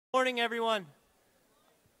Morning, everyone.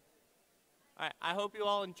 All right, I hope you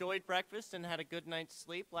all enjoyed breakfast and had a good night's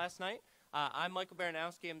sleep last night. I'm Michael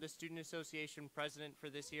Baranowski. I'm the Student Association President for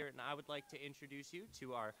this year, and I would like to introduce you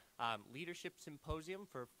to our Leadership Symposium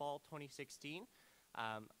for Fall 2016.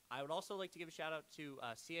 I would also like to give a shout out to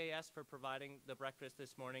CAS for providing the breakfast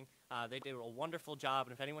this morning. They did a wonderful job,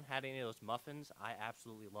 and if anyone had any of those muffins, I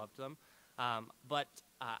absolutely loved them. But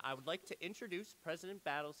I would like to introduce President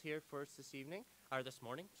Battles here for us this evening, or this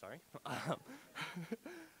morning, sorry.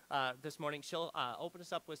 This morning, she'll open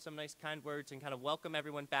us up with some nice kind words and kind of welcome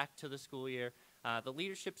everyone back to the school year. The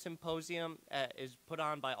Leadership Symposium is put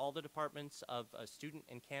on by all the departments of student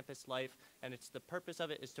and campus life, and the purpose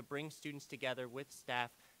of it is to bring students together with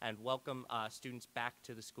staff and welcome students back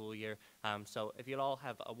to the school year. So if you'd all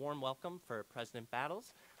have a warm welcome for President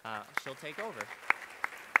Battles, she'll take over.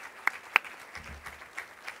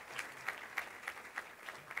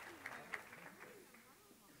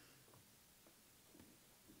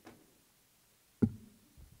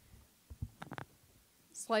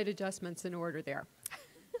 Slight adjustments in order there.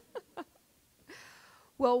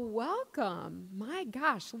 Well, welcome. My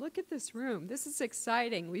gosh, look at this room. This is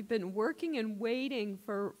exciting. We've been working and waiting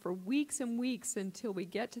for weeks and weeks until we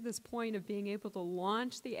get to this point of being able to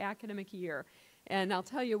launch the academic year. And I'll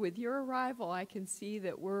tell you, with your arrival, I can see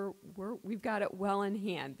that we've got it well in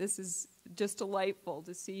hand. This is just delightful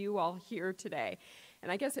to see you all here today. And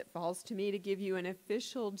I guess it falls to me to give you an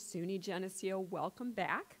official SUNY Geneseo welcome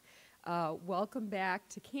back. Welcome back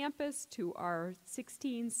to campus, to our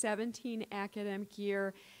 16-17 academic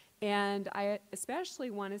year, and I especially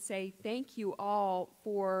want to say thank you all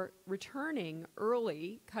for returning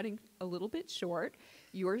early, cutting a little bit short,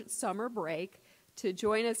 your summer break, to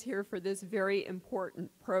join us here for this very important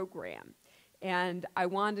program. And I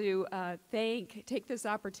want to take this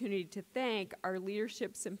opportunity to thank our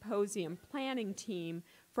Leadership Symposium planning team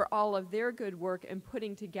for all of their good work in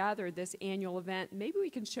putting together this annual event. Maybe we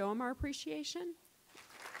can show them our appreciation.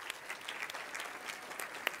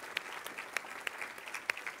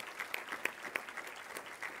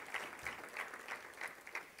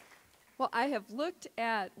 Well, I have looked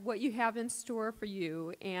at what you have in store for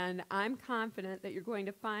you, and I'm confident that you're going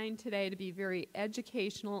to find today to be very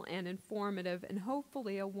educational and informative, and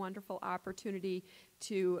hopefully a wonderful opportunity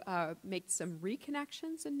to make some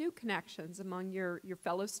reconnections and new connections among your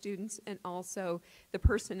fellow students and also the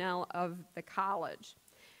personnel of the college.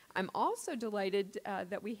 I'm also delighted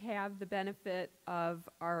that we have the benefit of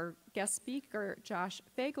our guest speaker, Josh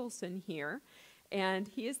Feigelson, here. And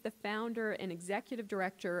he is the founder and executive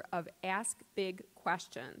director of Ask Big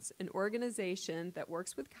Questions, an organization that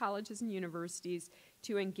works with colleges and universities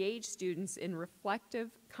to engage students in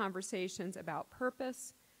reflective conversations about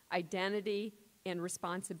purpose, identity, and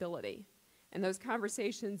responsibility. And those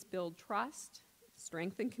conversations build trust,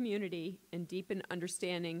 strengthen community, and deepen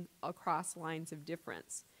understanding across lines of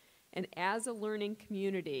difference. And as a learning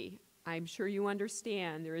community, I'm sure you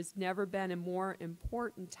understand there has never been a more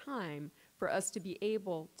important time for us to be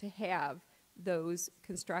able to have those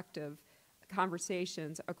constructive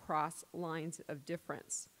conversations across lines of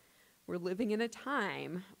difference. We're living in a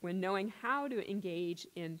time when knowing how to engage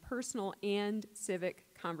in personal and civic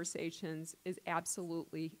conversations is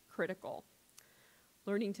absolutely critical.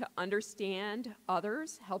 Learning to understand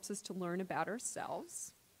others helps us to learn about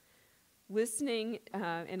ourselves. Listening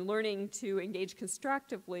and learning to engage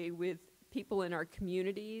constructively with people in our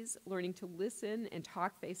communities, learning to listen and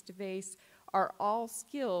talk face-to-face are all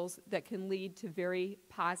skills that can lead to very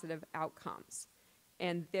positive outcomes.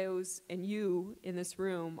 And you in this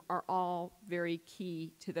room are all very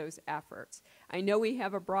key to those efforts. I know we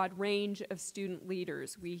have a broad range of student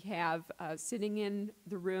leaders. We have sitting in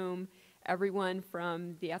the room everyone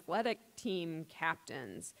from the athletic team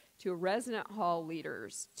captains to resident hall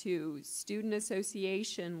leaders to student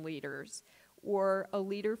association leaders, or a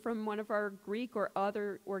leader from one of our Greek or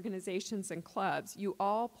other organizations and clubs. You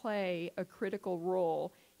all play a critical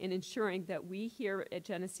role in ensuring that we here at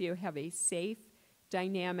Geneseo have a safe,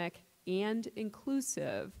 dynamic, and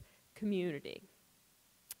inclusive community.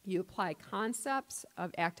 You apply concepts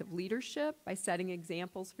of active leadership by setting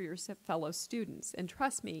examples for your fellow students. And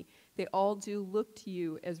trust me, they all do look to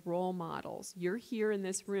you as role models. You're here in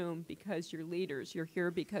this room because you're leaders. You're here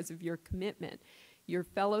because of your commitment. Your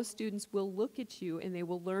fellow students will look at you and they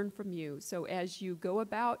will learn from you. So as you go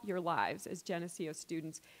about your lives as Geneseo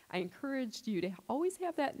students, I encourage you to always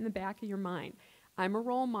have that in the back of your mind. I'm a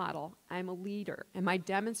role model. I'm a leader. Am I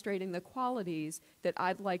demonstrating the qualities that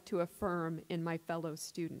I'd like to affirm in my fellow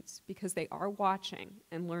students? Because they are watching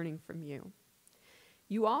and learning from you.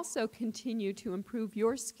 You also continue to improve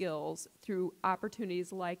your skills through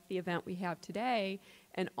opportunities like the event we have today,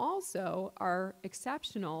 and also our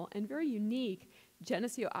exceptional and very unique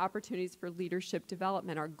Geneseo Opportunities for Leadership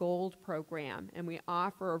Development, our GOLD program. And we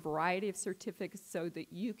offer a variety of certificates so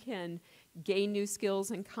that you can gain new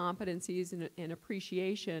skills and competencies and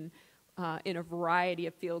appreciation in a variety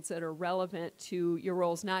of fields that are relevant to your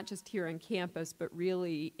roles, not just here on campus, but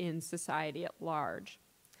really in society at large.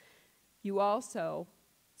 You also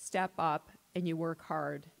step up and you work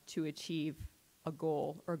hard to achieve a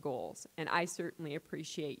goal or goals, and I certainly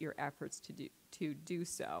appreciate your efforts to do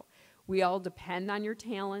so. We all depend on your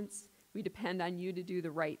talents. We depend on you to do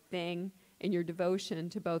the right thing and your devotion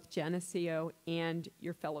to both Geneseo and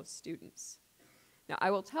your fellow students. Now, I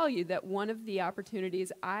will tell you that one of the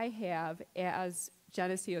opportunities I have as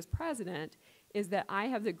Geneseo's president is that I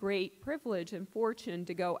have the great privilege and fortune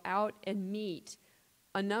to go out and meet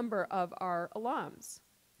a number of our alums.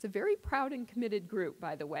 It's a very proud and committed group,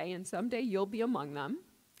 by the way, and someday you'll be among them,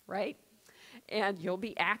 right? And you'll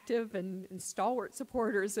be active and stalwart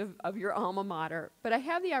supporters of your alma mater. But I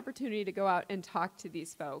have the opportunity to go out and talk to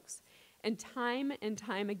these folks. And time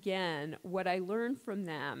again, what I learned from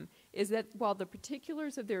them is that while the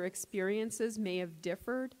particulars of their experiences may have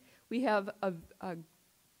differed, we have a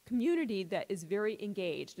community that is very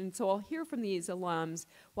engaged. And so I'll hear from these alums,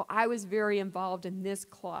 well, I was very involved in this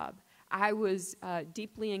club. I was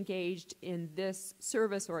deeply engaged in this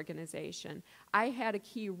service organization. I had a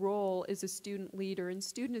key role as a student leader in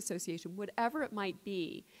student association, whatever it might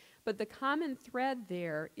be. But the common thread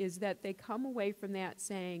there is that they come away from that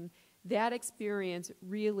saying, that experience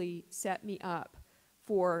really set me up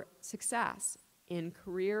for success in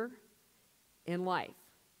career, in life.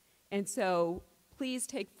 And so please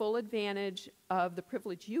take full advantage of the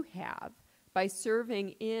privilege you have by serving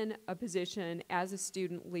in a position as a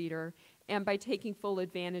student leader and by taking full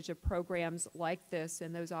advantage of programs like this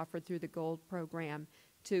and those offered through the GOLD program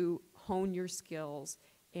to hone your skills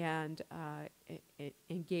and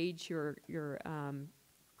engage your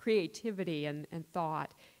creativity and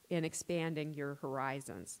thought in expanding your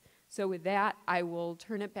horizons. So with that, I will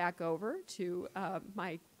turn it back over to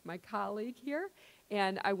my colleague here,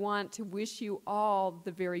 and I want to wish you all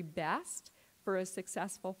the very best for a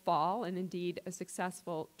successful fall and indeed a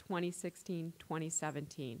successful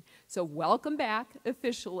 2016-2017. So welcome back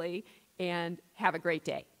officially and have a great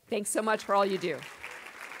day. Thanks so much for all you do. All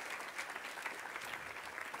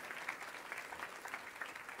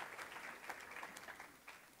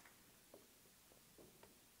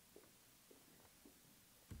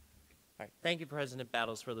right. Thank you, President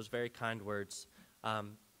Battles, for those very kind words.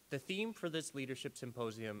 The theme for this leadership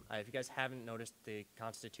symposium, if you guys haven't noticed the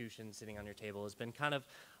Constitution sitting on your table, has been kind of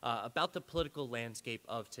about the political landscape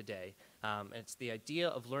of today. It's the idea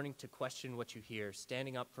of learning to question what you hear,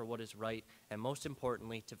 standing up for what is right, and most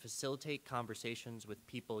importantly, to facilitate conversations with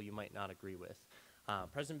people you might not agree with.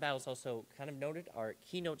 President Battles also kind of noted our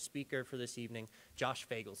keynote speaker for this evening, Josh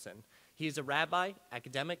Feigelson. He is a rabbi,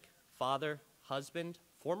 academic, father, husband,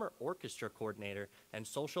 former orchestra coordinator, and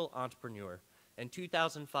social entrepreneur. In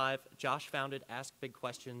 2005, Josh founded Ask Big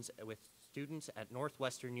Questions with students at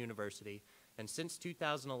Northwestern University, and since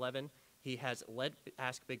 2011, he has led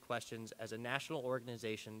Ask Big Questions as a national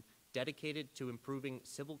organization dedicated to improving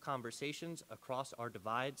civil conversations across our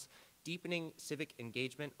divides, deepening civic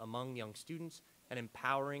engagement among young students, and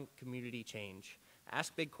empowering community change.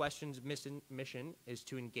 Ask Big Questions' mission is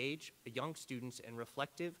to engage young students in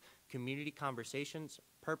reflective community conversations,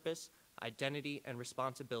 purpose, identity, and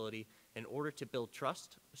responsibility in order to build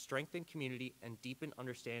trust, strengthen community, and deepen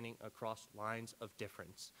understanding across lines of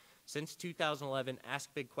difference. Since 2011,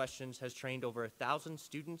 Ask Big Questions has trained over 1,000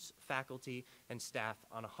 students, faculty, and staff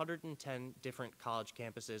on 110 different college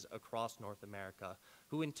campuses across North America,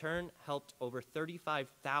 who in turn helped over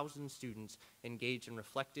 35,000 students engage in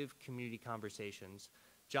reflective community conversations.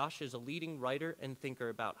 Josh is a leading writer and thinker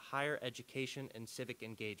about higher education and civic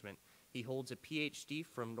engagement. He holds a PhD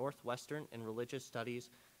from Northwestern in religious studies,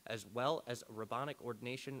 as well as a rabbinic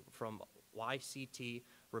ordination from YCT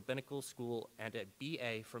Rabbinical School and a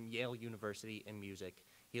BA from Yale University in music.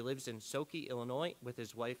 He lives in Skokie, Illinois, with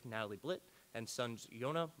his wife, Natalie Blitt, and sons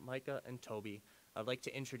Yonah, Micah, and Toby. I'd like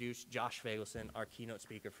to introduce Josh Feigelson, our keynote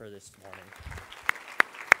speaker for this morning.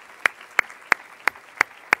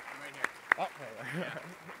 I'm right here. Oh, Yeah. There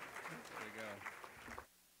we go.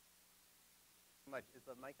 Is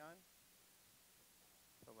the mic on?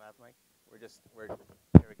 The lav mic? There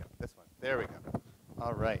we go. This one. There we go.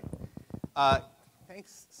 All right.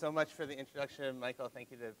 Thanks so much for the introduction, Michael.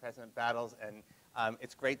 Thank you to President Battles, and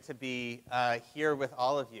it's great to be here with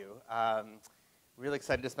all of you. Really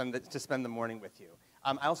excited to spend the morning with you.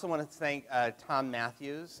 I also want to thank Tom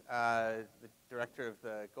Matthews, the director of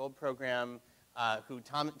the GOLD program, who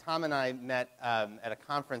Tom and I met at a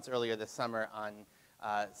conference earlier this summer on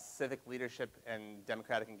civic leadership and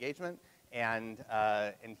democratic engagement. And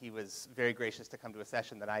he was very gracious to come to a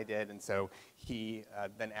session that I did. And so he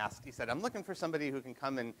then asked, he said, I'm looking for somebody who can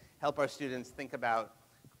come and help our students think about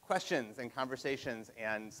questions and conversations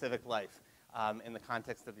and civic life in the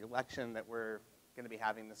context of the election that we're going to be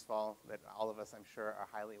having this fall that all of us, I'm sure, are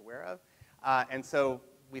highly aware of. And so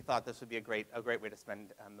we thought this would be a great way to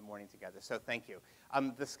spend the morning together. So thank you.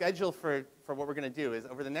 The schedule for what we're going to do is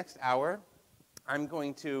over the next hour, this is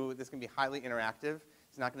going to be highly interactive.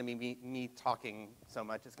 It's not going to be me talking so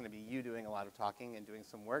much. It's going to be you doing a lot of talking and doing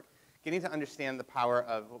some work, getting to understand the power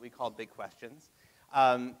of what we call big questions.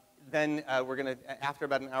 Then we're going to, after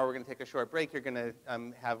about an hour, we're going to take a short break. You're going to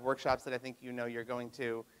have workshops that I think you know you're going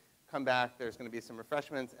to come back. There's going to be some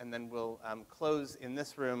refreshments, and then we'll close in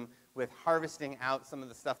this room with harvesting out some of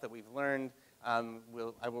the stuff that we've learned. I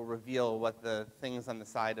will reveal what the things on the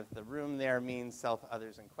side of the room there mean, self,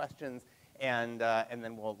 others, and questions. And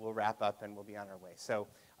then we'll wrap up and we'll be on our way. So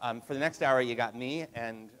for the next hour, you got me,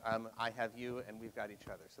 and I have you, and we've got each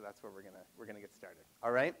other. So that's where we're gonna get started.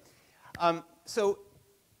 All right. So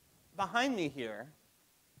behind me here,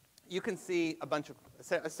 you can see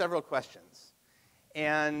several questions,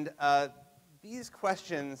 and these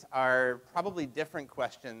questions are probably different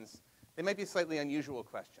questions. They might be slightly unusual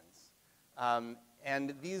questions,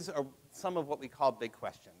 and these are some of what we call big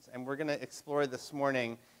questions. And we're gonna explore this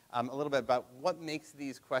morning a little bit about what makes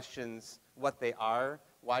these questions what they are,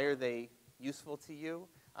 why are they useful to you,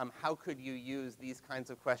 how could you use these kinds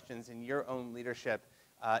of questions in your own leadership,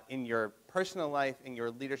 in your personal life, in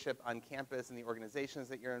your leadership on campus, in the organizations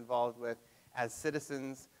that you're involved with, as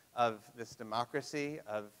citizens of this democracy,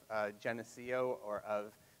 of Geneseo, or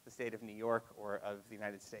of the state of New York, or of the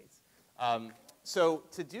United States. So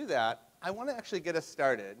to do that, I want to actually get us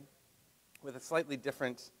started with a slightly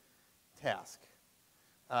different task.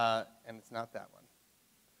 And it's not that one.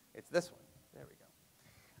 It's this one. There we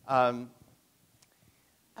go.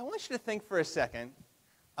 I want you to think for a second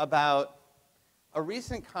about a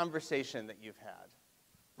recent conversation that you've had.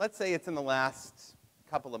 Let's say it's in the last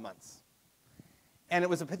couple of months. And it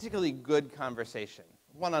was a particularly good conversation,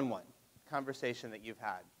 one-on-one conversation that you've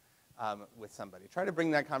had with somebody. Try to bring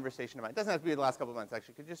that conversation to mind. It doesn't have to be the last couple of months,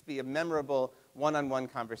 actually. It could just be a memorable one-on-one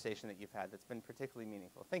conversation that you've had that's been particularly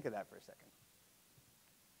meaningful. Think of that for a second.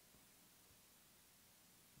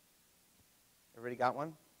 Everybody got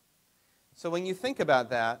one? So when you think about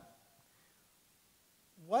that,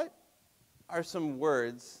 what are some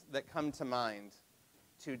words that come to mind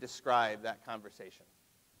to describe that conversation?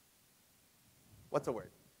 What's a word?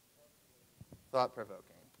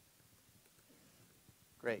 Thought-provoking.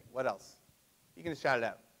 Great. What else? You can just shout it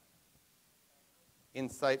out.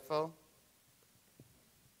 Insightful.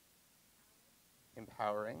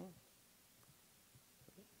 Empowering.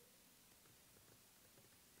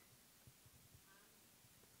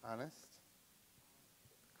 Honest,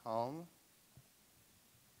 calm,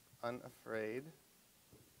 unafraid.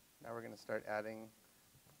 Now we're going to start adding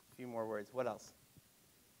a few more words. What else?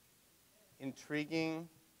 Intriguing,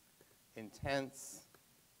 intense,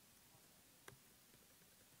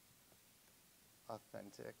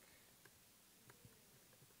 authentic.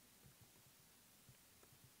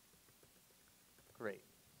 Great.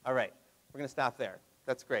 All right. We're going to stop there.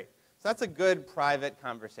 That's great. So that's a good private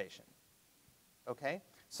conversation. Okay?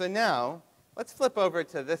 So now, let's flip over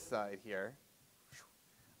to this side here.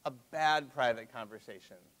 A bad private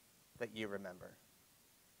conversation that you remember.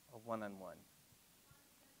 A one-on-one.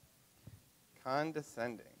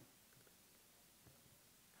 Condescending.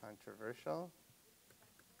 Controversial.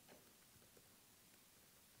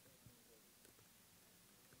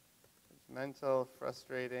 Judgmental,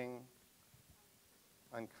 frustrating,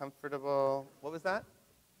 uncomfortable. What was that?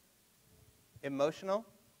 Emotional?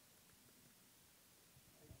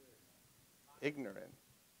 Ignorant.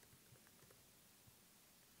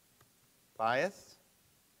 Biased.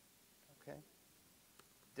 Okay.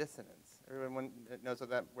 Dissonance. Everyone knows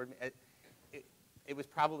what that word means. It was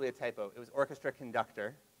probably a typo. It was orchestra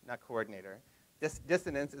conductor, not coordinator.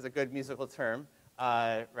 Dissonance is a good musical term,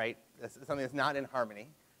 right? It's something that's not in harmony,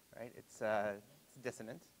 right? It's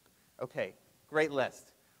dissonant. Okay, great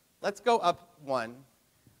list. Let's go up one.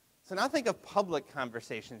 So now think of public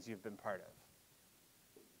conversations you've been part of.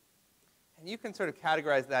 And you can sort of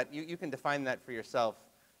categorize that. You can define that for yourself.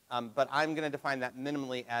 But I'm going to define that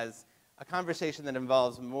minimally as a conversation that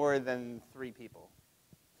involves more than 3 people,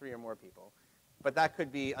 3 or more people. But that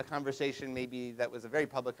could be a conversation maybe that was a very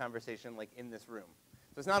public conversation, like in this room.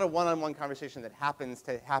 So it's not a one-on-one conversation that happens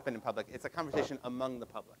to happen in public. It's a conversation among the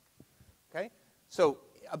public. Okay? So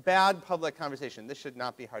a bad public conversation. This should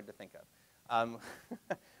not be hard to think of.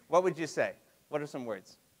 What would you say? What are some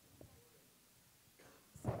words?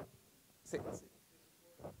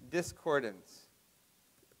 Discordance.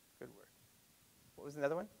 Good word. What was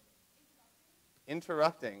another one?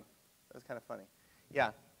 Interrupting. That was kind of funny.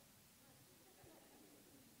 Yeah.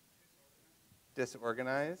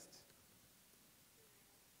 Disorganized.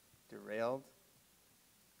 Derailed.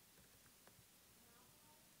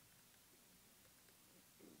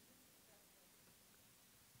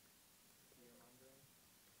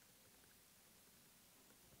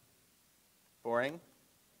 Boring.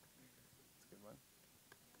 That's a good one.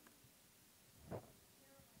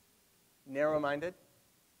 Narrow-minded.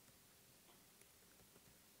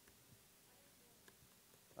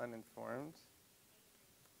 Uninformed.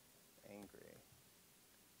 Angry.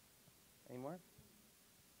 Any more?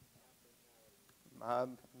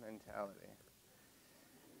 Mob mentality.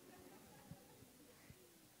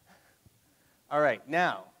 All right,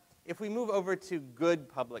 now, if we move over to good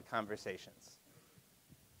public conversations.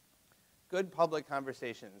 Good public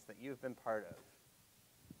conversations that you've been part of.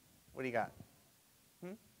 What do you got?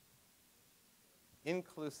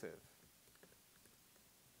 Inclusive.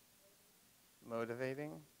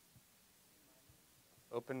 Motivating.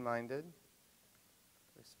 Open-minded.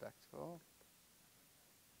 Respectful.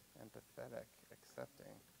 Empathetic.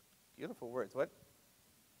 Accepting. Beautiful words. What?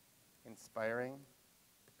 Inspiring.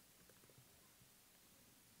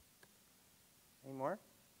 Any more?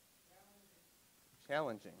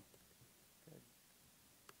 Challenging. Good.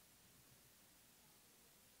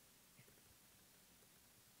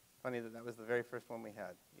 Funny that that was the very first one we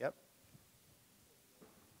had. Yep.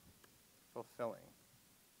 Fulfilling.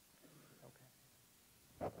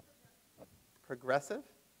 Okay. Progressive?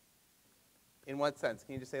 In what sense?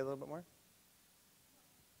 Can you just say a little bit more?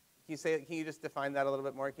 Can you just define that a little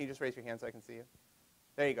bit more? Can you just raise your hand so I can see you?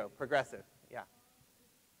 There you go. Progressive. Yeah.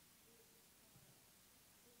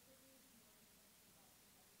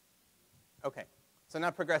 Okay. So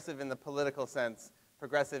not progressive in the political sense,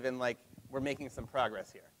 progressive in like we're making some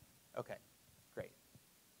progress here. Okay. Great.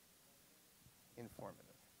 Informative.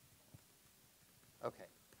 Okay.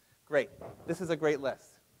 Great. This is a great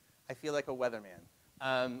list. I feel like a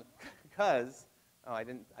weatherman. Because, I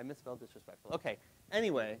misspelled disrespectful. Okay.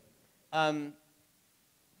 Anyway,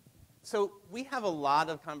 so we have a lot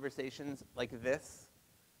of conversations like this,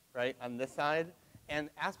 right, on this side. And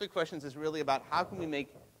Aspect Questions is really about how can we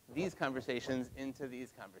make these conversations into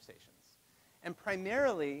these conversations. And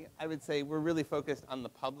primarily, I would say we're really focused on the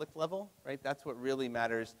public level, right? That's what really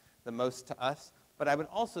matters the most to us. But I would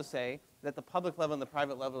also say that the public level and the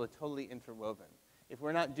private level are totally interwoven. If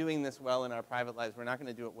we're not doing this well in our private lives, we're not going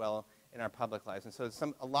to do it well in our public lives. And so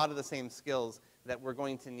a lot of the same skills that we're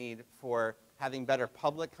going to need for having better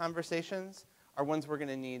public conversations are ones we're going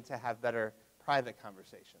to need to have better private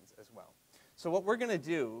conversations as well. So what we're going to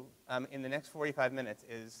do in the next 45 minutes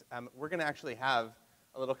is we're going to actually have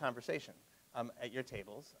a little conversation at your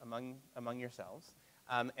tables among yourselves.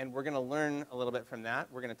 And we're going to learn a little bit from that.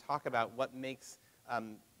 We're going to talk about what makes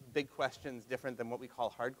big questions different than what we call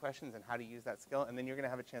hard questions and how to use that skill. And then you're going to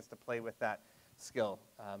have a chance to play with that skill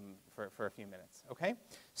for a few minutes. Okay?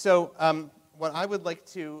 So what I would like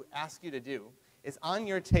to ask you to do is on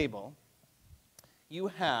your table, you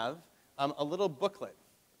have a little booklet.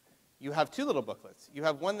 You have two little booklets. You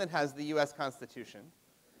have one that has the U.S. Constitution.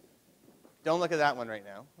 Don't look at that one right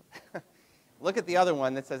now. Look at the other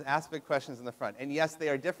one that says Aspect Questions in the front. And yes, they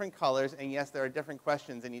are different colors, and yes, there are different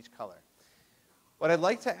questions in each color. What I'd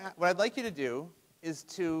like you to do is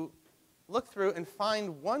to look through and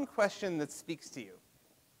find one question that speaks to you,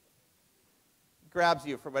 grabs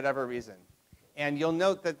you for whatever reason. And you'll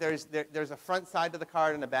note that there's a front side to the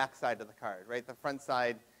card and a back side to the card, right? The front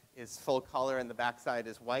side is full color and the back side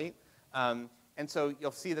is white. And so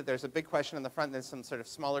you'll see that there's a big question in the front and there's some sort of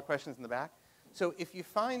smaller questions in the back. So if you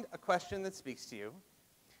find a question that speaks to you,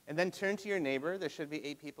 and then turn to your neighbor, there should be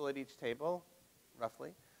 8 people at each table,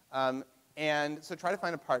 roughly. And so try to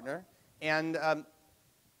find a partner and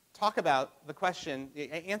talk about the question,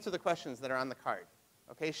 answer the questions that are on the card.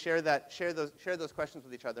 Okay, share those questions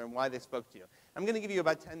with each other and why they spoke to you. I'm going to give you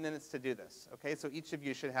about 10 minutes to do this. Okay, so each of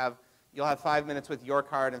you you'll have 5 minutes with your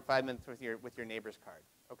card and 5 minutes with your neighbor's card.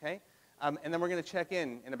 Okay, and then we're going to check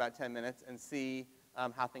in about 10 minutes and see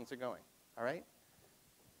how things are going. All right?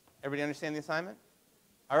 Everybody understand the assignment?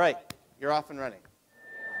 All right, you're off and running.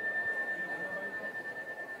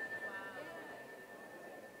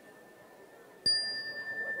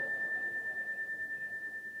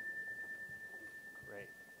 Great.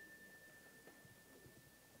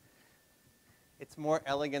 It's more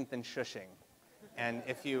elegant than shushing. And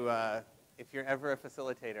if if you're ever a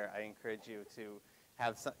facilitator, I encourage you to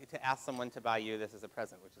ask someone to buy you this as a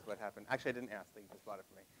present, which is what happened. Actually, I didn't ask. They just bought it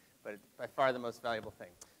for me. But it's by far the most valuable thing.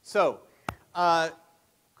 So,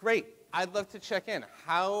 great. I'd love to check in.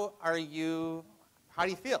 How do you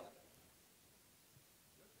feel?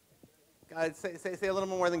 Say a little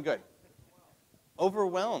more than good.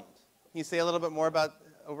 Overwhelmed. Can you say a little bit more about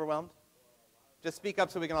overwhelmed? Just speak up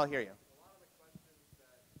so we can all hear you.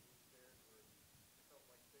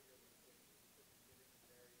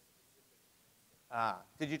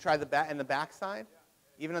 Did you try the back side? Yeah.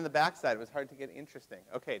 Even on the back side, it was hard to get interesting.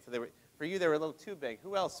 Okay, so for you, they were a little too big.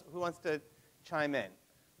 Who else? Who wants to chime in?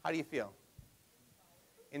 How do you feel?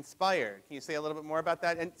 Inspired. Can you say a little bit more about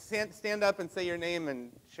that? And stand up and say your name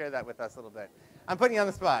and share that with us a little bit. I'm putting you on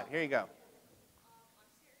the spot. Here you go.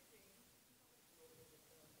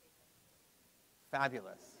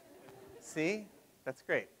 Fabulous. See? That's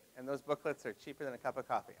great. And those booklets are cheaper than a cup of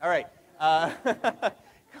coffee. All right.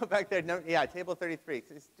 Go back there. No, yeah, table 33.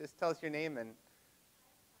 Just tell us your name and...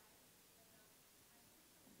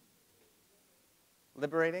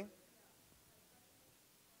 Liberating?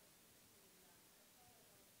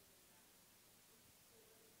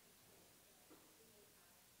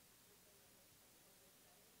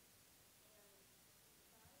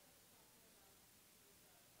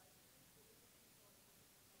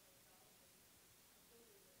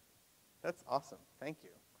 That's awesome. Thank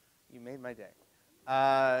you. You made my day.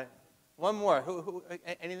 One more.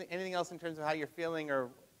 Anything else in terms of how you're feeling or...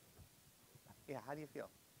 Yeah, how do you feel?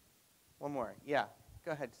 One more. Yeah.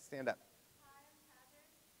 Go ahead. Stand up. Hi, I'm Catherine,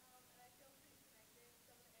 and I feel pretty connected. Some of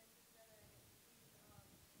the answers that I received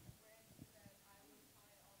were answers that I would probably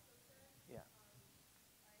also said. Yeah. I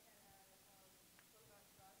had spoke about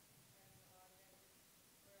trust, and a lot of answers were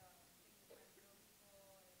things that I know people and feeling super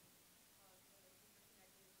connected. So I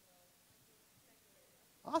feel connected right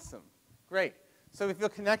now. Awesome. Great. So we feel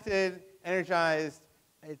connected, energized.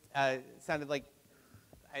 It sounded like,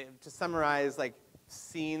 to summarize, like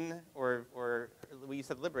seen or you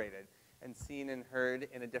said liberated, and seen and heard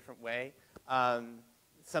in a different way. In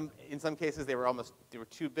some cases, they were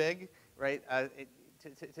too big, right,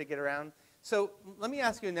 to get around. So let me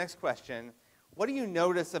ask you the next question. What do you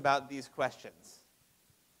notice about these questions?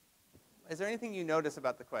 Is there anything you notice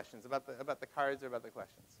about the questions, about the cards or about the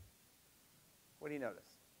questions? What do you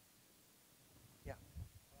notice? Yeah.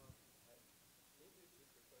 Maybe it's just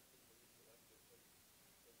the questions that we selected,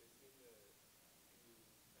 but they seem to kind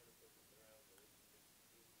of focus around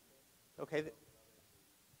relationships. Okay.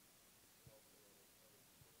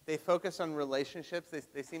 They focus on relationships.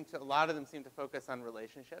 A lot of them seem to focus on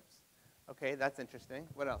relationships. Okay, that's interesting.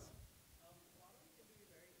 What else? A lot of them seem to be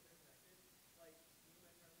very interconnected. Like, me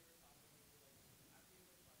and my friend, we were talking, we were like, after you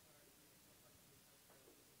look at cards, some questions we kind of start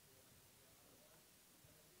with the one, the other one.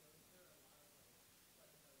 And then we noticed there are a lot of questions that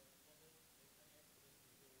were like, well, this, if I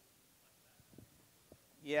answer this, it really reflects that.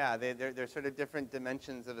 Yeah, they're sort of different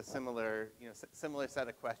dimensions of a similar set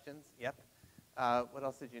of questions. Yep. What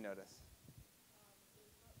else did you notice?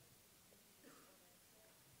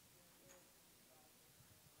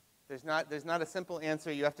 There's not a simple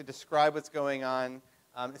answer. You have to describe what's going on.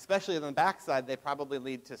 Especially on the backside, they probably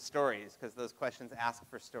lead to stories because those questions ask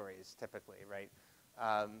for stories typically, right?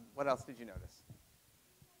 What else did you notice?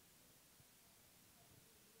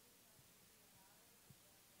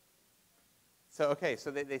 So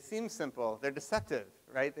they seem simple. They're deceptive,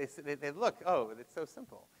 right? They look, oh, it's so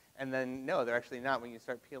simple. And then, no, they're actually not when you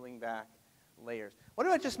start peeling back layers. What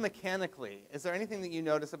about just mechanically? Is there anything that you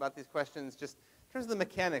notice about these questions just in terms of the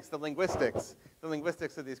mechanics, the linguistics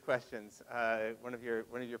of these questions? One of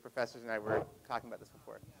your professors and I were talking about this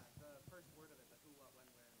before. Yeah, the first word of it, the who, what, when,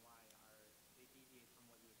 where, and why, they deviate from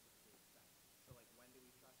what you would typically expect. So like, when do we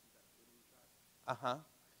trust instead of who do we trust? Uh-huh.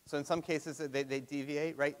 So in some cases, they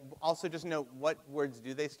deviate, right? Also, just note, what words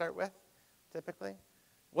do they start with, typically?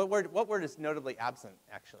 What word is notably absent,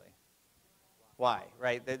 actually? Why,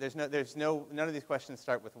 right? None of these questions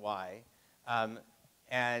start with why.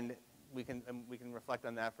 And we can reflect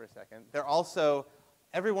on that for a second. They're also,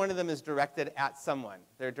 every one of them is directed at someone.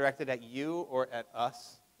 They're directed at you or at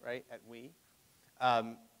us, right? At we.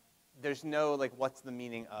 There's no, like, what's the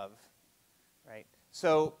meaning of, right?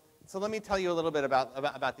 So let me tell you a little bit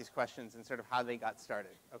about these questions and sort of how they got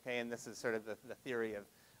started, okay? And this is sort of the theory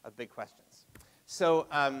of big questions. So,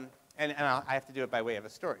 and I have to do it by way of a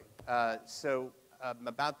story.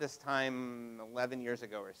 About this time, 11 years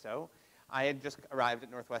ago or so, I had just arrived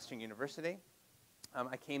at Northwestern University.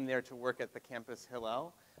 I came there to work at the campus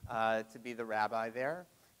Hillel, to be the rabbi there.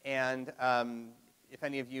 And if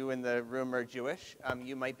any of you in the room are Jewish,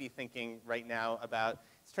 you might be thinking right now about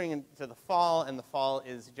it's turning into the fall, and the fall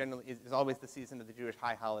is is always the season of the Jewish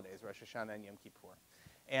high holidays, Rosh Hashanah and Yom Kippur.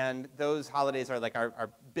 And those holidays are like our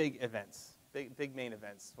big events, big main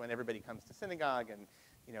events, when everybody comes to synagogue and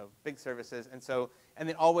big services. And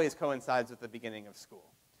it always coincides with the beginning of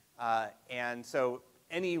school. And so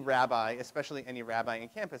any rabbi, especially any rabbi in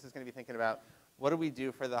campus, is going to be thinking about, what do we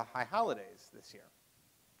do for the high holidays this year?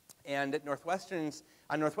 And at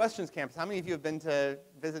on Northwestern's campus, how many of you have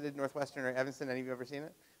visited Northwestern or Evanston? Any of you ever seen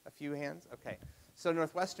it? A few hands? Okay. So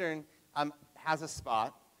Northwestern has a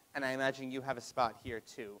spot, and I imagine you have a spot here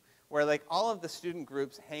too, where like all of the student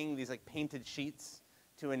groups hang these like painted sheets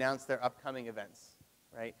to announce their upcoming events,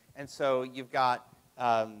 right? And so you've got,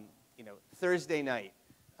 Thursday night,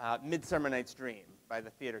 Midsummer Night's Dream by the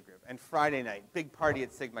theater group, and Friday night, big party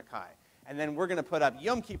at Sigma Chi. And then we're going to put up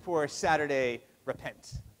Yom Kippur, Saturday,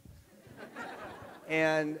 Repent.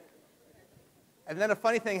 And then a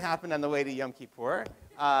funny thing happened on the way to Yom Kippur.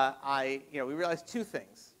 We realized two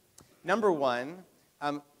things. Number one,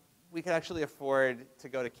 we could actually afford to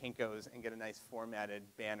go to Kinko's and get a nice formatted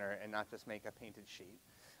banner and not just make a painted sheet.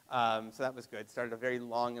 So that was good. Started a very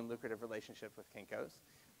long and lucrative relationship with Kinko's.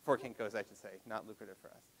 For Kinko's, I should say, not lucrative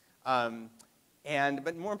for us.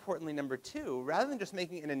 But more importantly, number two, rather than just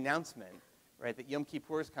making an announcement, right, that Yom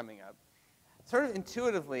Kippur is coming up, sort of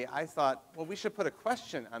intuitively, I thought, well, we should put a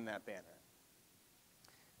question on that banner,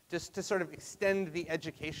 just to sort of extend the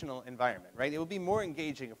educational environment, right? It would be more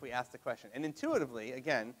engaging if we asked a question. And intuitively,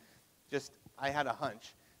 again, I had a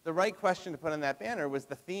hunch. The right question to put on that banner was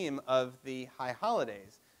the theme of the high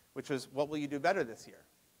holidays, which was, what will you do better this year?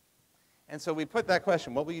 And so we put that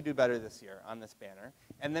question, what will you do better this year, on this banner.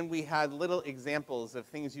 And then we had little examples of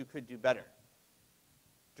things you could do better.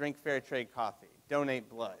 Drink fair trade coffee, donate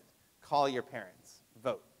blood, call your parents,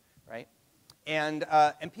 vote, right? And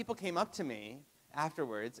people came up to me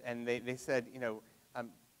afterwards, and they said,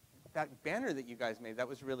 that banner that you guys made, that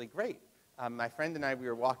was really great. My friend and I, we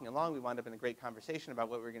were walking along. We wound up in a great conversation about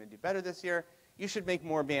what we were going to do better this year. You should make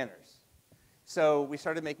more banners. So we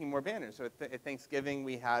started making more banners. So at Thanksgiving,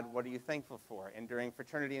 we had, what are you thankful for? And during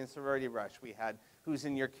Fraternity and Sorority Rush, we had, who's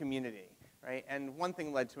in your community, right? And one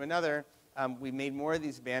thing led to another. We made more of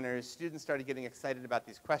these banners. Students started getting excited about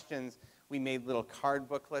these questions. We made little card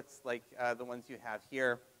booklets like the ones you have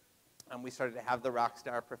here. We started to have the rock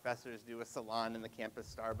star professors do a salon in the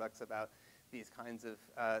campus Starbucks about these kinds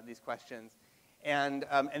of these questions. And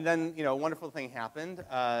then, a wonderful thing happened.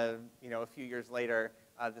 A few years later,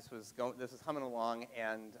 this was humming along,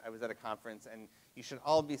 and I was at a conference, and you should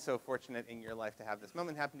all be so fortunate in your life to have this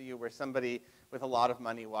moment happen to you where somebody with a lot of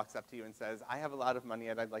money walks up to you and says, I have a lot of money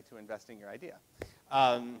and I'd like to invest in your idea.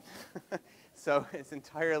 So it's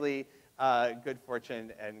entirely good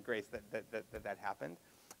fortune and grace that happened.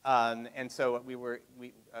 And so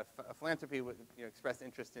philanthropy expressed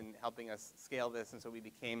interest in helping us scale this, and so we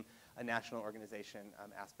became a national organization,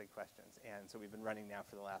 Ask Big Questions. And so we've been running now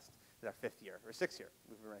for our 5th year, or 6th year.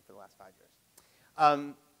 We've been running for the last 5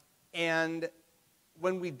 years. And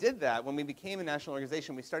when we did that, when we became a national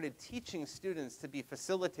organization, we started teaching students to be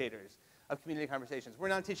facilitators of community conversations. We're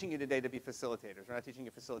not teaching you today to be facilitators. We're not teaching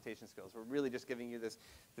you facilitation skills. We're really just giving you this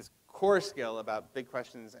core skill about big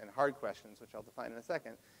questions and hard questions, which I'll define in a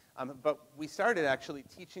second. But we started actually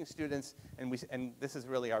teaching students, and this is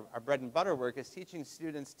really our bread and butter work, is teaching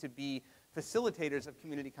students to be facilitators of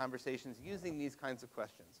community conversations using these kinds of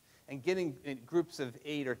questions and getting groups of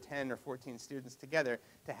 8 or 10 or 14 students together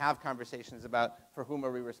to have conversations about for whom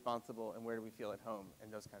are we responsible and where do we feel at home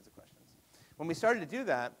and those kinds of questions. When we started to do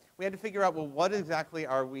that, we had to figure out, well, what exactly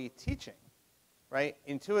are we teaching, right?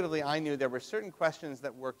 Intuitively, I knew there were certain questions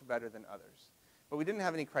that worked better than others, but we didn't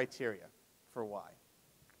have any criteria for why.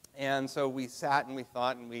 And so we sat and we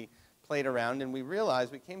thought and we played around, and we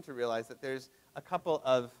came to realize that there's a couple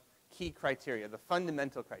of key criteria, the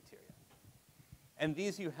fundamental criteria. And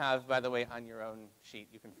these you have, by the way, on your own sheet.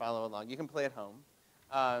 You can follow along. You can play at home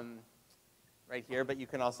right here, but you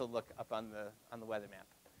can also look up on the weather map.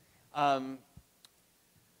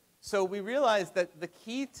 So we realized that the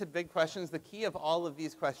key to big questions, the key of all of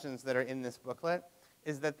these questions that are in this booklet,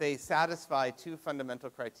 is that they satisfy 2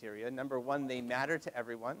 fundamental criteria. Number 1, they matter to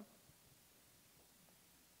everyone.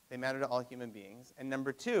 They matter to all human beings. And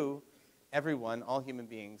number 2, everyone, all human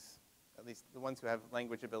beings, at least the ones who have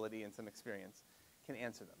language ability and some experience, can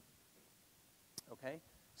answer them. Okay?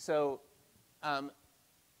 So, and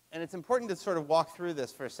it's important to sort of walk through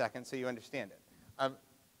this for a second so you understand it.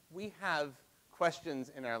 We have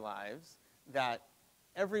questions in our lives that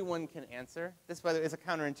everyone can answer. This, by the way, is a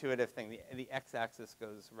counterintuitive thing. The x-axis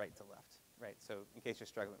goes right to left, right? So in case you're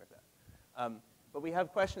struggling with that. But we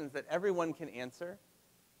have questions that everyone can answer,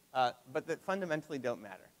 but that fundamentally don't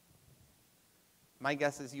matter. My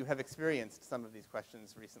guess is you have experienced some of these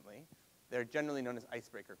questions recently. They're generally known as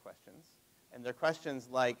icebreaker questions. And they're questions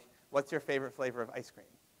like, what's your favorite flavor of ice cream,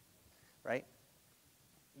 right?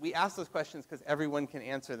 We ask those questions because everyone can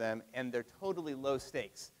answer them, and they're totally low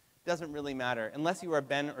stakes. Doesn't really matter, unless you are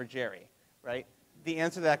Ben or Jerry, right? The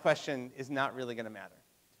answer to that question is not really going to matter,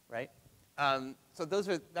 right? So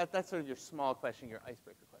that's sort of your small question, your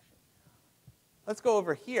icebreaker question. Let's go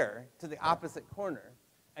over here to the opposite corner,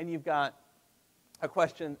 and you've got a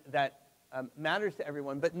question that matters to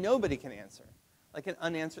everyone, but nobody can answer. Like an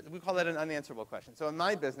unanswered, we call that an unanswerable question. So in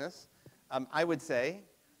my business, I would say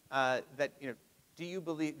that, do you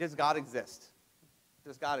believe, does God exist?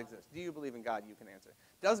 Does God exist? Do you believe in God? You can answer.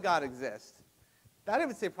 Does God exist? That, I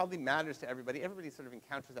would say, probably matters to everybody. Everybody sort of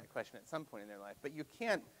encounters that question at some point in their life, but you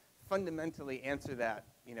can't fundamentally answer that,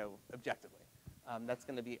 objectively. That's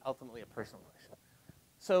going to be ultimately a personal question.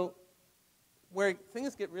 So where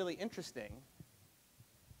things get really interesting,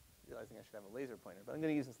 realizing I should have a laser pointer, but I'm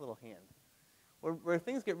going to use this little hand. Where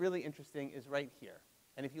things get really interesting is right here.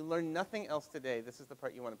 And if you learn nothing else today, this is the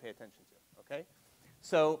part you want to pay attention to, okay?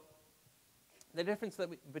 So the difference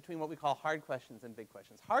between what we call hard questions and big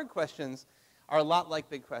questions. Hard questions are a lot like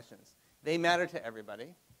big questions. They matter to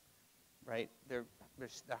everybody, right? They're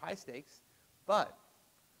high stakes, but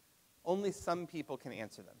only some people can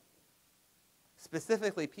answer them.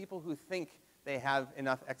 Specifically, people who think they have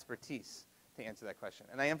enough expertise to answer that question.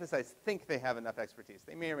 And I emphasize think they have enough expertise.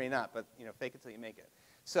 They may or may not, but fake it till you make it.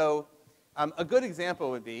 So a good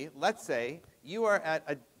example would be, let's say you're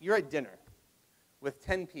at dinner with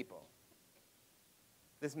 10 people.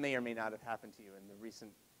 This may or may not have happened to you in the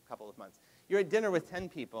recent couple of months. You're at dinner with 10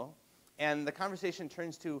 people, and the conversation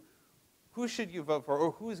turns to who should you vote for,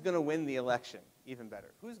 or who's going to win the election, even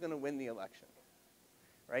better. Who's going to win the election?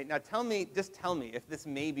 Right? Now just tell me if this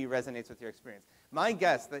maybe resonates with your experience. My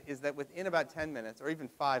guess is that within about 10 minutes, or even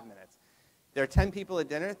 5 minutes, there are 10 people at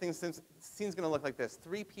dinner. Scene's going to look like this.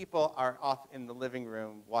 3 people are off in the living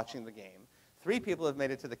room watching the game. 3 people have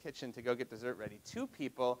made it to the kitchen to go get dessert ready. 2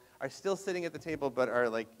 people are still sitting at the table but are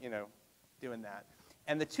doing that.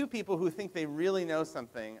 And the 2 people who think they really know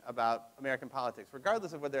something about American politics,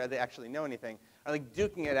 regardless of whether they actually know anything, are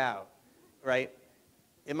duking it out, right?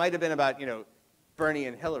 It might have been about, Bernie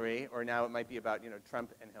and Hillary, or now it might be about,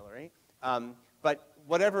 Trump and Hillary. But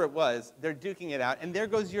whatever it was, they're duking it out, and there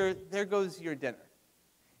goes your dinner.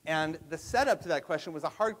 And the setup to that question was a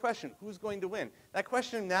hard question. Who's going to win? That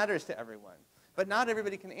question matters to everyone. But not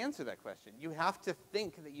everybody can answer that question. You have to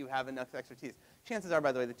think that you have enough expertise. Chances are,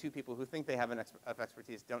 by the way, the 2 people who think they have enough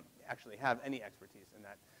expertise don't actually have any expertise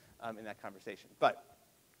in that conversation. But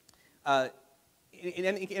in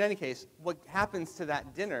any case, what happens to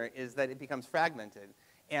that dinner is that it becomes fragmented,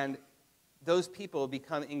 and those people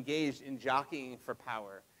become engaged in jockeying for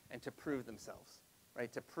power and to prove themselves,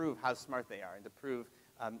 right? To prove how smart they are and to prove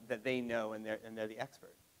that they know and they're the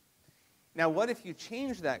expert. Now, what if you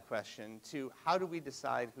change that question to how do we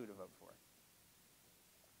decide who to vote for?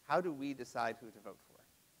 How do we decide who to vote for?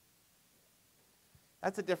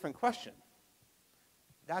 That's a different question.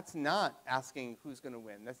 That's not asking who's going to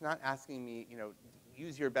win. That's not asking me,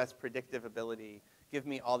 use your best predictive ability, give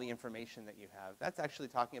me all the information that you have. That's actually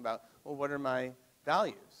talking about, well, what are my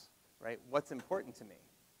values, right? What's important to me?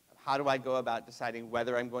 How do I go about deciding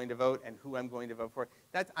whether I'm going to vote and who I'm going to vote for?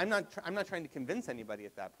 I'm not trying to convince anybody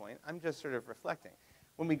at that point. I'm just sort of reflecting.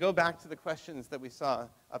 When we go back to the questions that we saw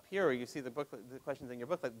up here, or you see the questions in your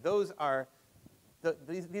booklet, these are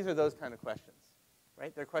those kind of questions,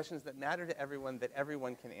 right? They're questions that matter to everyone, that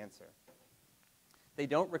everyone can answer. They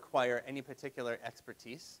don't require any particular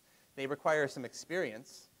expertise. They require some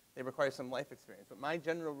experience. They require some life experience. But my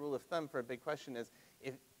general rule of thumb for a big question is,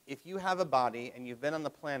 if you have a body and you've been on the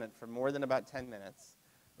planet for more than about 10 minutes,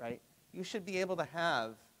 right, you should be able to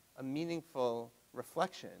have a meaningful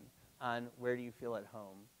reflection on where do you feel at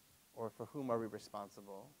home, or for whom are we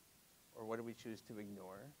responsible, or what do we choose to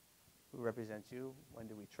ignore, who represents you, when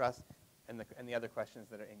do we trust, and the other questions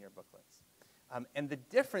that are in your booklets. And the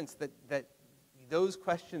difference that those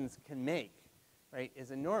questions can make, right, is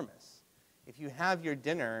enormous. If you have your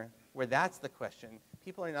dinner where that's the question,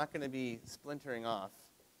 people are not going to be splintering off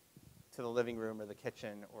to the living room or the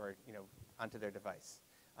kitchen or onto their device.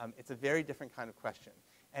 It's a very different kind of question.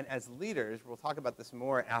 And as leaders, we'll talk about this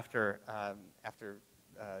more after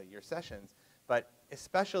your sessions, but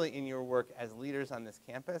especially in your work as leaders on this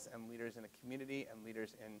campus and leaders in a community and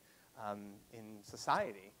leaders in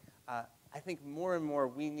society, I think more and more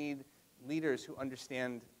we need leaders who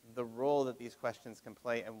understand the role that these questions can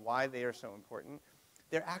play and why they are so important.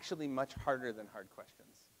 They're actually much harder than hard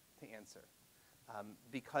questions to answer.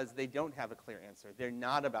 because they don't have a clear answer. They're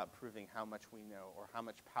not about proving how much we know or how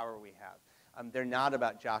much power we have. They're not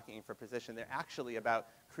about jockeying for position. They're actually about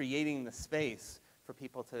creating the space for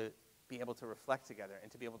people to be able to reflect together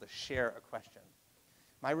and to be able to share a question.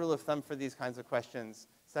 My rule of thumb for these kinds of questions,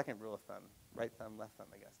 second rule of thumb, right thumb, left thumb,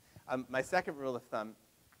 I guess. My second rule of thumb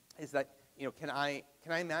is that, can I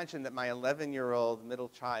imagine that my 11-year-old middle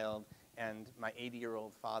child and my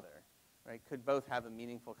 80-year-old father, right, could both have a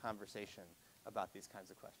meaningful conversation about these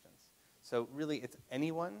kinds of questions. So really, it's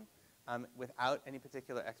anyone without any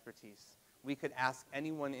particular expertise. We could ask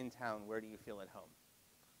anyone in town, where do you feel at home?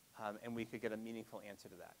 And we could get a meaningful answer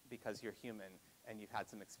to that because you're human and you've had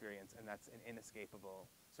some experience, and that's an inescapable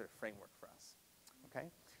sort of framework for us. Okay?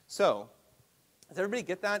 So, does everybody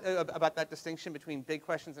get that, about that distinction between big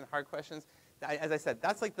questions and hard questions? As I said,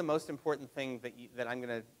 that's like the most important thing that I'm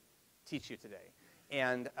going to teach you today.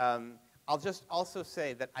 And I'll just also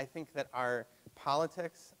say that I think that our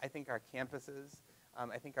politics, I think our campuses,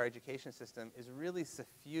 I think our education system is really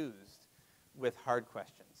suffused with hard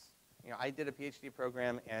questions. I did a PhD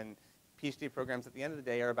program, and PhD programs at the end of the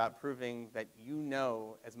day are about proving that you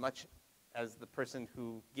know as much as the person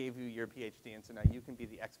who gave you your PhD, and so now you can be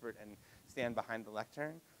the expert and stand behind the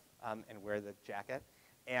lectern and wear the jacket.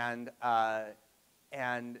 And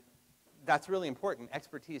that's really important.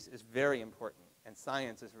 Expertise is very important, and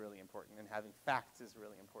science is really important, and having facts is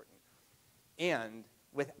really important. And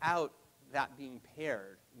without that being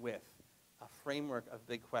paired with a framework of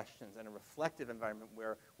big questions and a reflective environment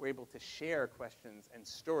where we're able to share questions and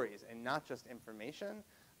stories and not just information,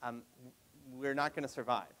 we're not going to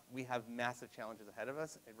survive. We have massive challenges ahead of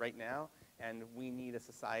us right now, and we need a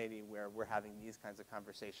society where we're having these kinds of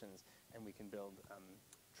conversations and we can build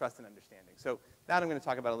trust and understanding. So that I'm going to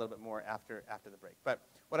talk about a little bit more after the break. But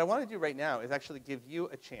what I want to do right now is actually give you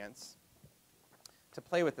a chance to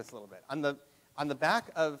play with this a little bit. On the back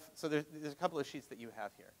of, so there's a couple of sheets that you have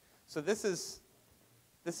here. So this is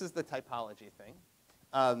the typology thing.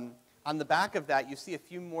 On the back of that, you see a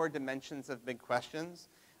few more dimensions of big questions.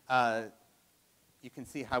 You can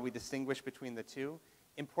see how we distinguish between the two.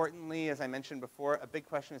 Importantly, as I mentioned before, a big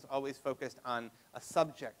question is always focused on a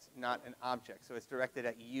subject, not an object. So it's directed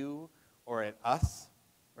at you or at us,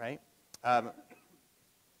 right? It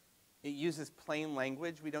uses plain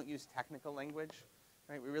language. We don't use technical language,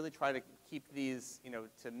 right? We really try to keep these,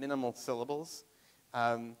 to minimal syllables.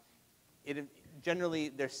 Generally,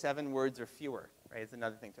 there's 7 words or fewer, right? It's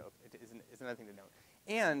another thing to note.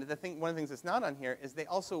 And one of the things that's not on here is they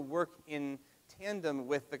also work in tandem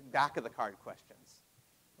with the back of the card questions,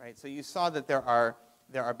 right? So you saw that there are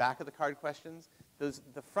back of the card questions.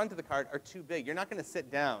 The front of the card are too big. You're not going to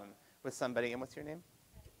sit down with somebody. And what's your name?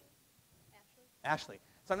 Ashley.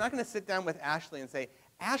 So I'm not going to sit down with Ashley and say,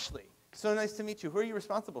 Ashley, so nice to meet you. Who are you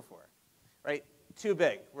responsible for? Right? Too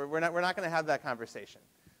big. We're not going to have that conversation.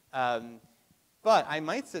 But I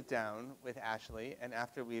might sit down with Ashley, and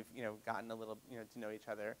after we've gotten a little to know each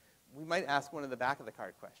other, we might ask one of the back of the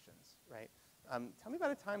card questions, right? Tell me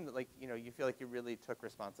about a time that you feel like you really took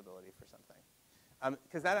responsibility for something,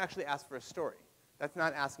 because that actually asks for a story. That's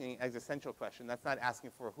not asking an existential question. That's not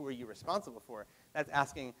asking for who are you responsible for. That's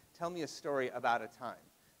asking, tell me a story about a time.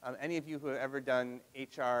 Any of you who have ever done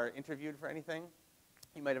HR interviewed for anything,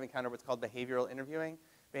 you might have encountered what's called behavioral interviewing.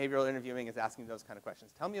 Behavioral interviewing is asking those kind of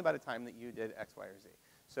questions. Tell me about a time that you did X, Y, or Z.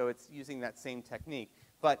 So it's using that same technique,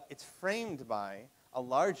 but it's framed by a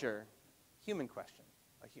larger human question,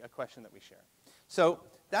 a question that we share. So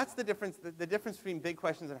that's the difference. The difference between big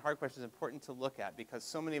questions and hard questions is important to look at because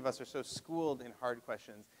so many of us are so schooled in hard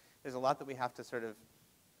questions. There's a lot that we have to sort of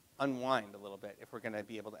unwind a little bit if we're going to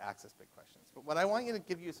be able to access big questions. But what I want you to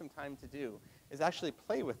give you some time to do is actually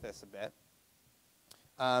play with this a bit.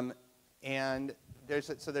 And there's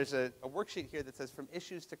a worksheet here that says from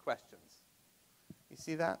issues to questions. You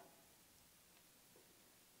see that?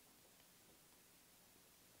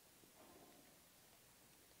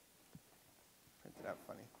 Print it out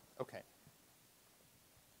funny. Okay.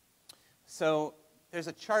 So there's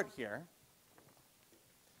a chart here.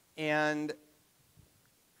 And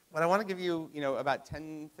what I want to give you, about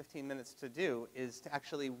 10, 15 minutes to do is to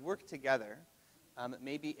actually work together,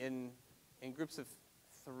 maybe in groups of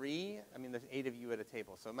 3. I mean, there's 8 of you at a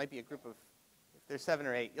table, so it might be a group of, if there's 7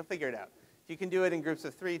 or 8, you'll figure it out. If you can do it in groups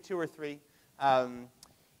of 3, 2 or 3,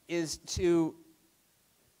 is to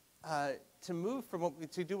move from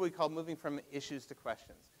to do what we call moving from issues to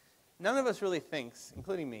questions. None of us really thinks,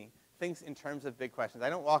 including me, thinks in terms of big questions. I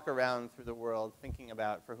don't walk around through the world thinking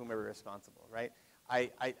about for whomever responsible, right?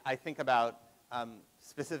 I think about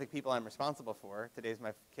specific people I'm responsible for. Today's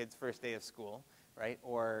my kid's first day of school, right?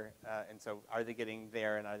 Or and so are they getting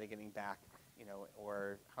there and are they getting back,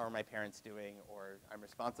 or how are my parents doing, or I'm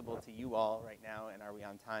responsible to you all right now, and are we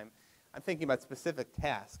on time? I'm thinking about specific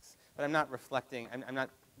tasks, but I'm not reflecting, I'm not,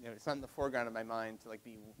 it's not in the foreground of my mind to like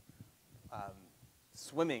be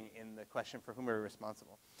swimming in the question for whom are we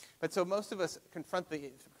responsible. But so most of us confront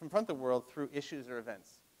the world through issues or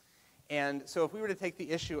events. And so if we were to take the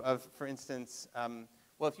issue of, for instance,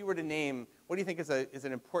 well, if you were to name, what do you think is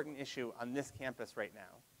an important issue on this campus right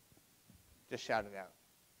now? Just shout it out.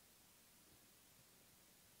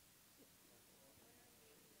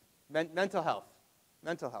 Mental health.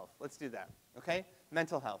 Mental health. Let's do that. Okay?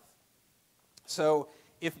 Mental health. So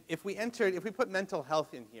if we put mental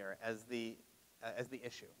health in here as the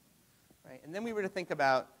issue, right? And then we were to think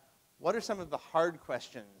about what are some of the hard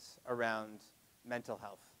questions around mental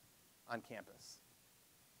health on campus.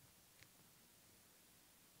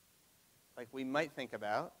 Like we might think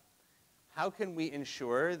about, how can we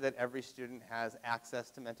ensure that every student has access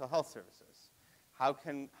to mental health services? How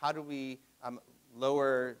do we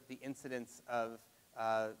lower the incidence of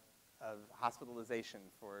hospitalization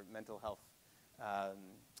for mental health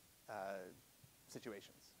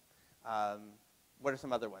situations? What are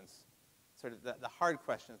some other ones? Sort of the hard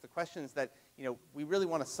questions, the questions that we really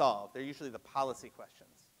want to solve. They're usually the policy questions.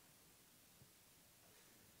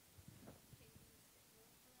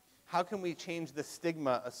 How can we change the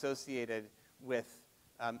stigma associated with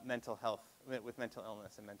mental health, with mental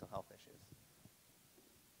illness and mental health issues?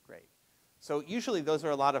 Great. So usually those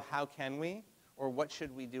are a lot of how can we or what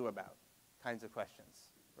should we do about kinds of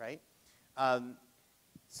questions, right?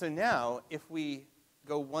 So now if we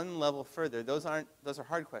go one level further, those are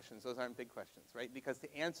hard questions, those aren't big questions, right? Because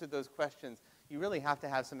to answer those questions, you really have to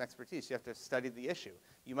have some expertise. You have to study the issue.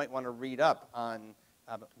 You might want to read up on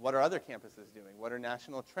what are other campuses doing? What are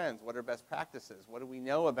national trends? What are best practices? What do we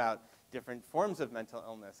know about different forms of mental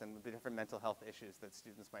illness and the different mental health issues that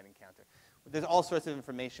students might encounter? There's all sorts of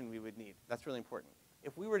information we would need. That's really important.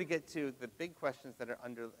 If we were to get to the big questions that are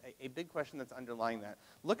a big question that's underlying that,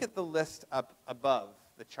 look at the list up above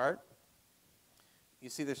the chart. You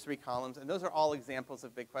see there's 3 columns, and those are all examples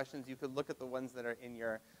of big questions. You could look at the ones that are in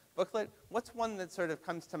your booklet. What's one that sort of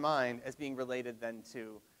comes to mind as being related then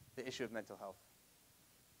to the issue of mental health?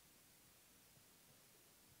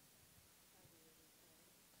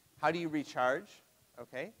 How do you recharge?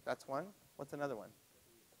 Okay, that's one. What's another one?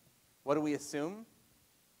 What do we assume?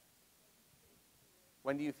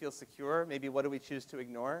 When do you feel secure? Maybe what do we choose to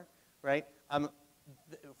ignore, right?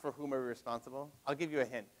 For whom are we responsible? I'll give you a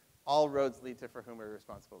hint. All roads lead to for whom are we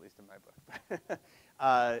responsible, at least in my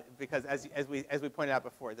book. Because as we pointed out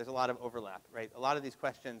before, there's a lot of overlap, right? A lot of these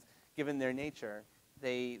questions, given their nature,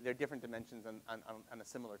 they're different dimensions on a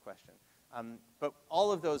similar question. But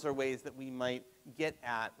all of those are ways that we might get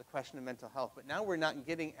at the question of mental health. But now we're not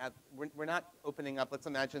opening up. Let's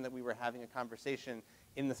imagine that we were having a conversation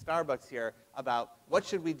in the Starbucks here about what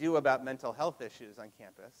should we do about mental health issues on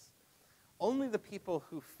campus. Only the people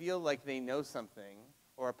who feel like they know something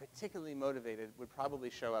or are particularly motivated would probably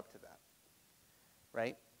show up to that,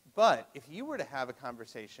 right? But if you were to have a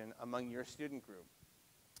conversation among your student group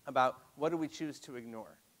about what do we choose to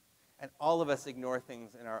ignore, and all of us ignore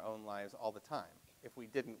things in our own lives all the time. If we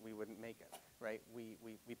didn't, we wouldn't make it, right? We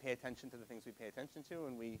pay attention to the things we pay attention to,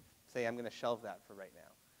 and we say, I'm going to shelve that for right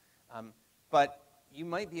now. But you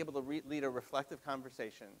might be able to lead a reflective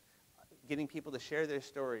conversation, getting people to share their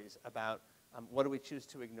stories about what do we choose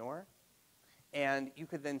to ignore. And you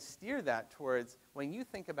could then steer that towards, when you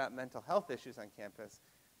think about mental health issues on campus,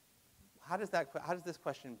 how does this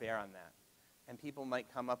question bear on that? And people might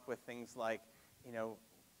come up with things like,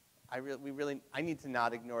 I need to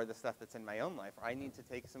not ignore the stuff that's in my own life, or I need to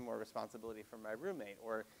take some more responsibility for my roommate,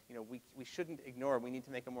 or we shouldn't ignore. We need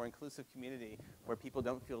to make a more inclusive community where people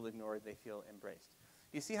don't feel ignored, they feel embraced.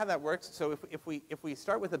 You see how that works? So if we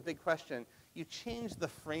start with a big question, you change the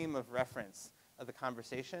frame of reference of the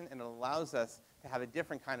conversation, and it allows us to have a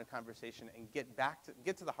different kind of conversation and get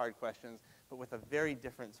to the hard questions, but with a very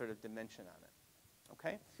different sort of dimension on it.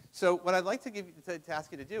 Okay? So what I'd like to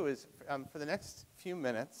ask you to do is, for the next few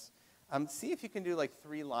minutes, see if you can do like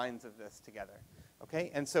 3 lines of this together. Okay?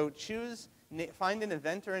 And so find an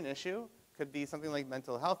event or an issue. Could be something like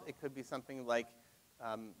mental health. It could be something like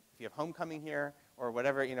if you have homecoming here, or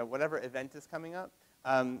whatever event is coming up.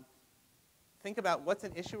 Think about what's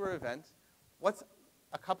an issue or event. What's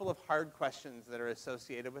a couple of hard questions that are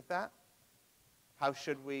associated with that? What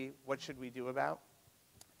should we do about?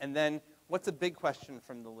 And then what's a big question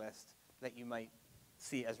from the list that you might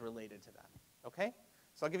see as related to that? Okay?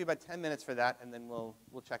 So I'll give you about 10 minutes for that, and then we'll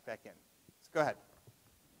check back in. So go ahead.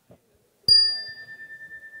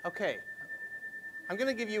 Okay. I'm going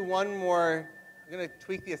to give you one more. I'm going to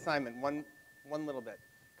tweak the assignment. one little bit,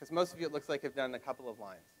 because most of you, it looks like, have done a couple of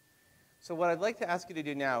lines. So what I'd like to ask you to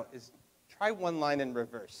do now is try one line in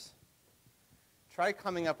reverse. Try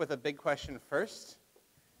coming up with a big question first,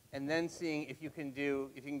 and then seeing if you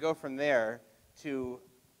can go from there to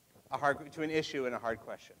an issue and a hard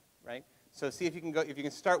question, right? So see if you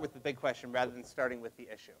can start with the big question rather than starting with the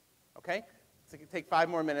issue, okay? So it can take 5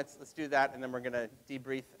 more minutes. Let's do that, and then we're going to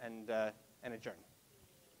debrief and adjourn.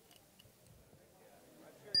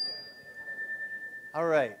 All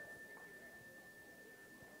right.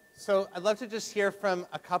 So I'd love to just hear from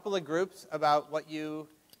a couple of groups about what you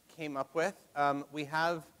came up with. We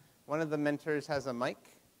have one of the mentors has a mic.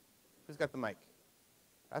 Who's got the mic?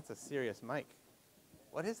 That's a serious mic.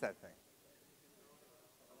 What is that thing?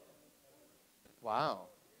 Wow.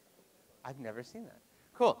 I've never seen that.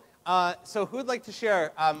 Cool. So who would like to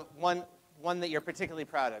share one that you're particularly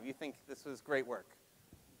proud of? You think this was great work?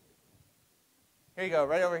 Here you go,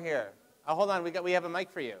 right over here. Oh, hold on, we have a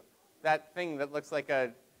mic for you. That thing that looks like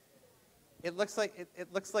it looks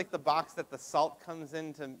like the box that the salt comes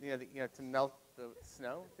in to to melt the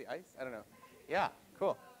snow, the ice. I don't know. Yeah,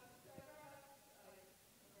 cool.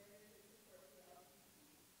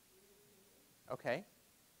 Okay.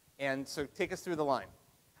 And so take us through the line.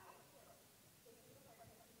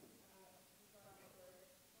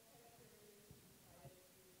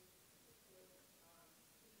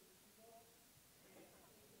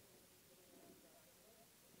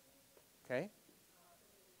 Okay.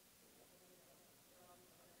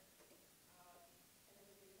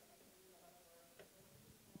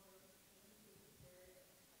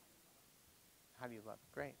 How do you love?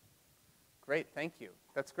 Great. Great, thank you.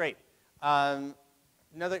 That's great. Who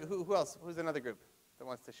else? Who's another group that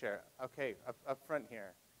wants to share? Okay, up front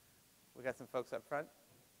here. We got some folks up front.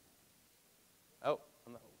 Oh,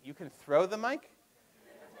 you can throw the mic?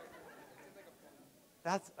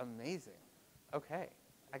 That's amazing. Okay,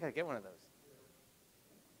 I got to get one of those.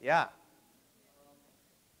 Yeah.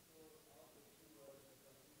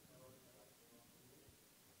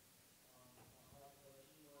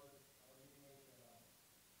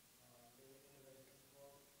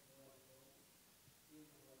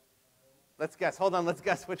 Let's guess. Hold on. Let's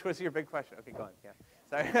guess. Which was your big question? Okay, go on. Yeah.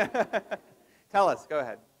 Sorry. Tell us. Go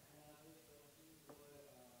ahead.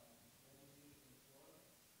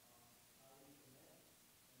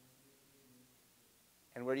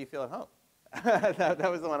 And where do you feel at home?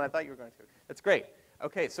 that was the one I thought you were going to. That's great.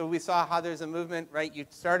 Okay, so we saw how there's a movement, right? You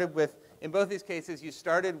started with, in both these cases, you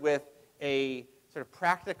started with a sort of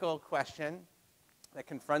practical question that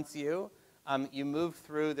confronts you. You move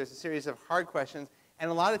through, there's a series of hard questions. And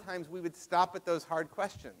a lot of times we would stop at those hard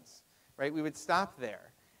questions, right? We would stop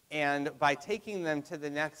there. And by taking them to the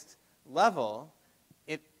next level,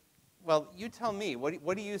 well, you tell me,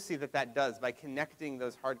 what do you see that does by connecting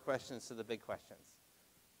those hard questions to the big questions?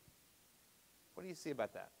 What do you see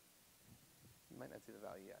about that? You might not see the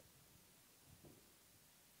value yet.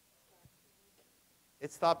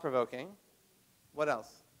 It's thought-provoking. What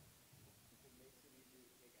else?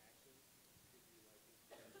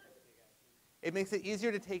 It makes it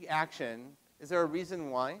easier to take action. Is there a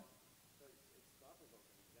reason why? It's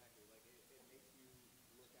thought-provoking, exactly. Like it makes you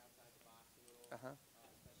look outside the box a little, especially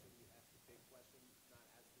when you ask a big question, not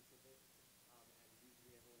as specific, and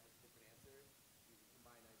usually everyone has a different answer. You can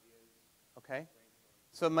combine ideas. Okay.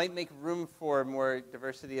 So it might make room for more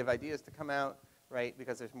diversity of ideas to come out, right?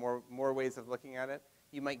 Because there's more ways of looking at it.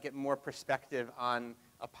 You might get more perspective on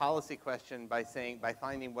a policy question by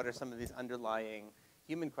finding what are some of these underlying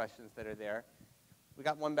human questions that are there. We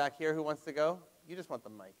got one back here who wants to go. You just want the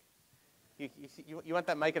mic. You want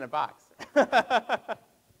that mic in a box.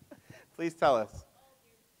 Please tell us.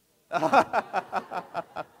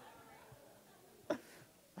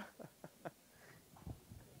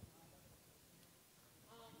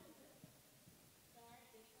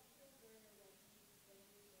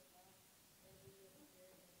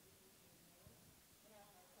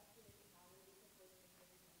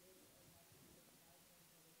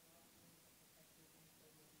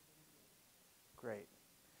 Great.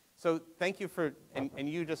 So thank you for, and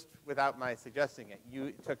you just, without my suggesting it,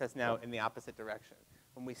 you took us now in the opposite direction.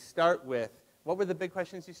 When we start with, what were the big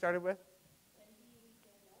questions you started with?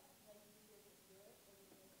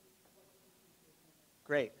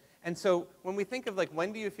 Great. And so when we think of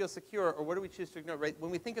when do you feel secure or what do we choose to ignore, right? When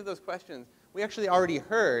we think of those questions, we actually already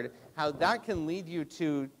heard how that can lead you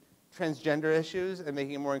to transgender issues and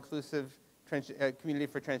making a more inclusive community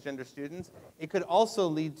for transgender students. It could also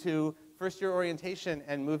lead to first-year orientation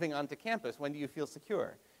and moving onto campus. When do you feel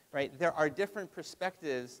secure, right? There are different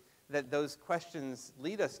perspectives that those questions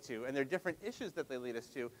lead us to, and there are different issues that they lead us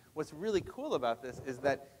to. What's really cool about this is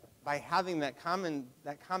that by having that common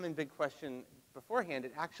big question beforehand,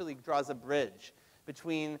 it actually draws a bridge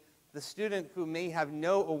between the student who may have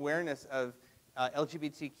no awareness of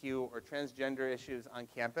LGBTQ or transgender issues on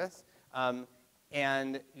campus,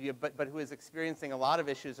 but who is experiencing a lot of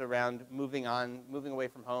issues around moving away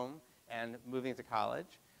from home and moving to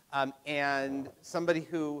college, and somebody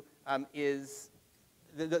who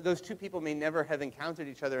those two people may never have encountered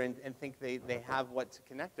each other and think they have what to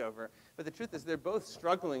connect over. But the truth is they're both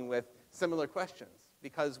struggling with similar questions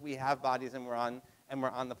because we have bodies and we're on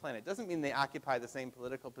the planet. It doesn't mean they occupy the same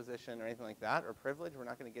political position or anything like that, or privilege. We're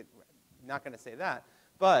not going to say that.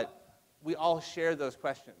 But we all share those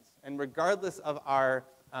questions. And regardless of our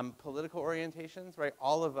political orientations, right,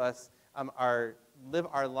 all of us live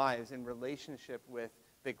our lives in relationship with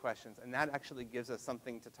big questions. And that actually gives us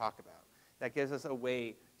something to talk about. That gives us a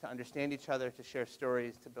way to understand each other, to share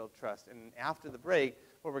stories, to build trust. And after the break,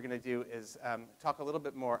 what we're going to do is talk a little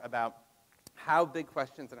bit more about how big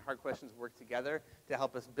questions and hard questions work together to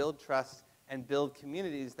help us build trust and build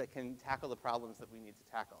communities that can tackle the problems that we need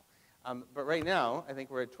to tackle. But right now, I think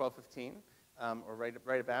we're at 12:15, or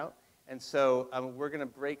right about. And so we're going to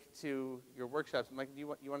break to your workshops. Mike, do you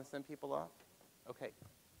want to send people off? Okay.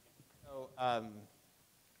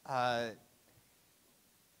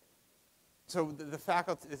 So the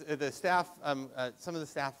faculty, the staff, some of the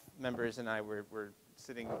staff members and I were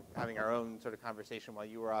sitting having our own sort of conversation while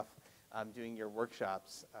you were off doing your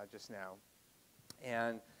workshops just now.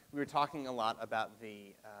 And we were talking a lot about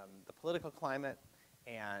the political climate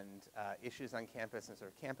and issues on campus and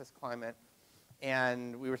sort of campus climate.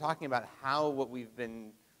 And we were talking about how what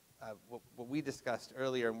we discussed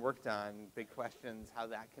earlier and worked on, big questions, how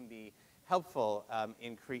that can be helpful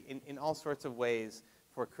in all sorts of ways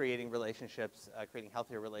for creating relationships, creating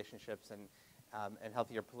healthier relationships and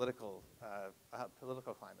healthier political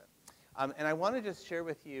climate. And I want to just share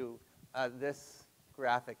with you this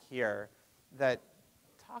graphic here that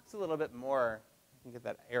talks a little bit more, I can get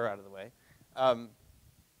that air out of the way,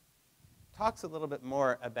 talks a little bit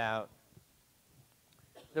more about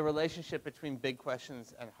the relationship between big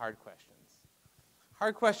questions and hard questions.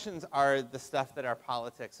 Hard questions are the stuff that our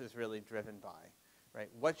politics is really driven by. Right?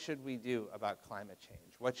 What should we do about climate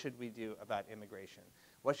change? What should we do about immigration?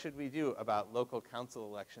 What should we do about local council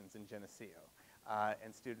elections in Geneseo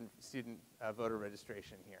and student voter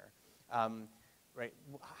registration here? Right?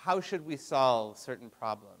 How should we solve certain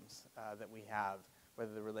problems that we have,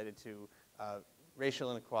 whether they're related to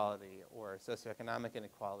racial inequality or socioeconomic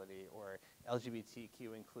inequality or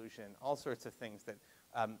LGBTQ inclusion, all sorts of things that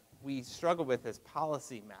we struggle with as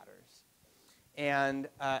policy matters. And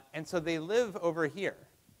so they live over here,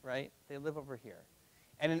 right? They live over here.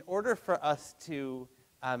 And in order for us to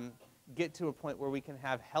get to a point where we can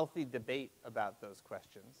have healthy debate about those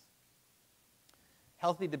questions,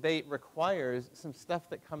 healthy debate requires some stuff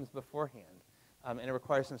that comes beforehand, and it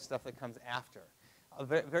requires some stuff that comes after.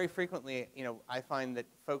 Very frequently, I find that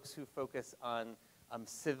folks who focus on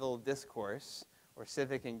civil discourse or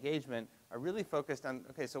civic engagement are really focused on,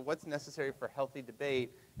 okay, so what's necessary for healthy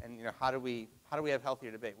debate, and how do we have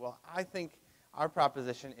healthier debate? Well, I think our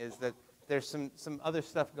proposition is that there's some other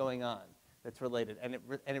stuff going on that's related, and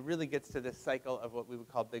it really gets to this cycle of what we would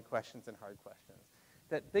call big questions and hard questions.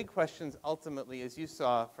 That big questions ultimately, as you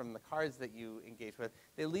saw from the cards that you engaged with,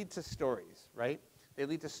 they lead to stories, right? They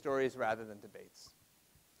lead to stories rather than debates.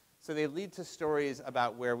 So they lead to stories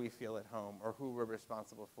about where we feel at home, or who we're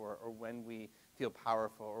responsible for, or when we feel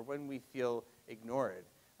powerful, or when we feel ignored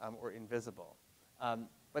or invisible.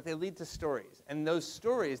 But they lead to stories. And those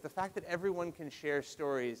stories, the fact that everyone can share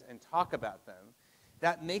stories and talk about them,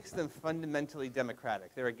 that makes them fundamentally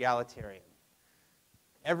democratic. They're egalitarian.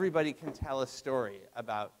 Everybody can tell a story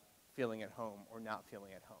about feeling at home or not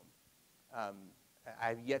feeling at home.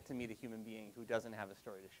 I've yet to meet a human being who doesn't have a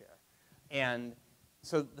story to share. And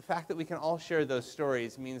so the fact that we can all share those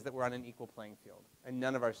stories means that we're on an equal playing field, and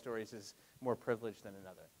none of our stories is more privileged than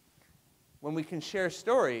another. When we can share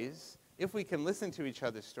stories, if we can listen to each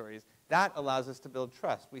other's stories, that allows us to build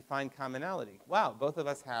trust. We find commonality. Wow, both of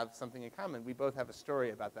us have something in common. We both have a story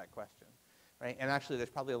about that question, right? And actually, there's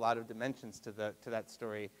probably a lot of dimensions to that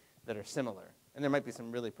story that are similar. And there might be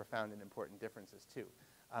some really profound and important differences, too.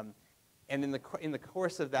 And in the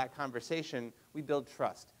course of that conversation, we build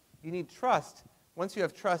trust. You need trust. Once you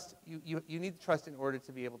have trust, you need trust in order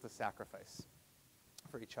to be able to sacrifice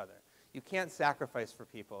for each other. You can't sacrifice for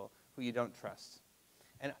people who you don't trust.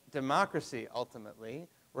 And democracy, ultimately,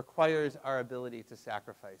 requires our ability to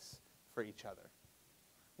sacrifice for each other.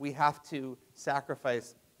 We have to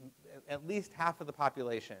sacrifice. At least half of the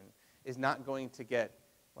population is not going to get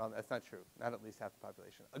Well, that's not true. Not at least half the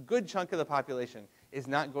population. A good chunk of the population is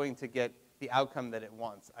not going to get the outcome that it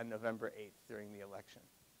wants on November 8th during the election,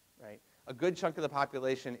 right? A good chunk of the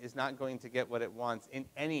population is not going to get what it wants in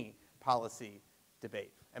any policy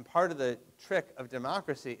debate. And part of the trick of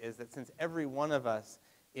democracy is that since every one of us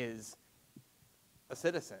is a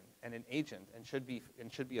citizen and an agent and should be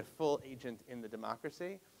a full agent in the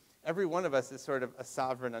democracy, every one of us is sort of a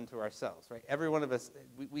sovereign unto ourselves, right? Every one of us,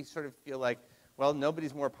 we sort of feel like, well,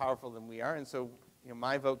 nobody's more powerful than we are, and so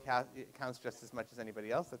my vote counts just as much as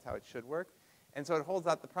anybody else. That's how it should work. And so it holds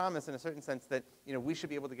out the promise in a certain sense that we should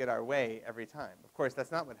be able to get our way every time. Of course,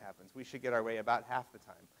 that's not what happens. We should get our way about half the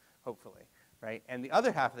time, hopefully, right? And the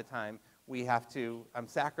other half of the time, we have to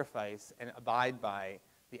sacrifice and abide by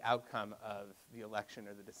the outcome of the election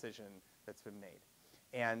or the decision that's been made.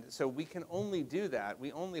 And so we can only do that,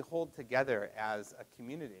 we only hold together as a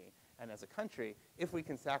community and as a country if we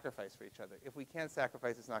can sacrifice for each other. If we can't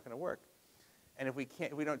sacrifice, it's not going to work. And if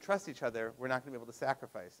we don't trust each other, we're not going to be able to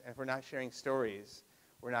sacrifice. And if we're not sharing stories,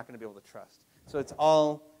 we're not going to be able to trust. So it's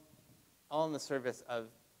all in the service of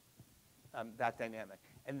that dynamic.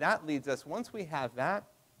 And that leads us, once we have that,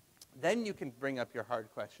 then you can bring up your hard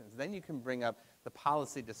questions. Then you can bring up the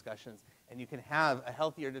policy discussions, and you can have a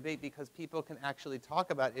healthier debate because people can actually talk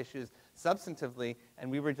about issues substantively. And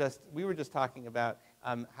we were just talking about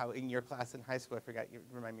how in your class in high school, I forgot,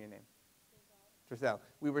 remind me your name. Giselle.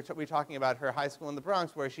 We were talking about her high school in the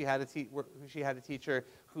Bronx where she had a teacher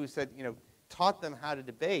who said, taught them how to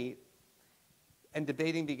debate, and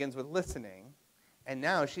debating begins with listening. And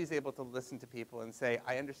now she's able to listen to people and say,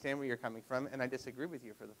 I understand where you're coming from, and I disagree with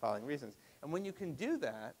you for the following reasons. And when you can do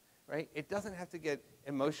that, right, it doesn't have to get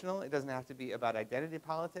emotional. It doesn't have to be about identity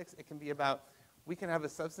politics. It can be about, we can have a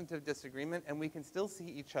substantive disagreement, and we can still see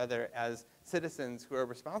each other as citizens who are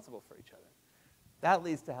responsible for each other. That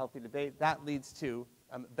leads to healthy debate. That leads to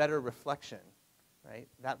better reflection, right?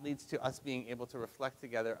 That leads to us being able to reflect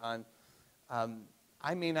together on,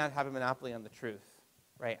 I may not have a monopoly on the truth,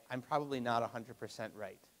 right? I'm probably not 100%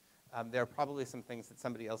 right. There are probably some things that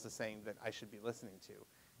somebody else is saying that I should be listening to.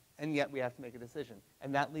 And yet we have to make a decision.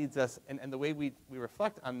 And that leads us, and the way we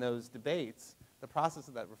reflect on those debates, the process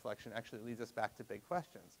of that reflection actually leads us back to big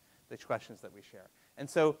questions, the questions that we share. And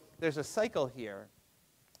so there's a cycle here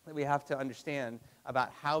that we have to understand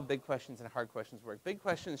about how big questions and hard questions work. Big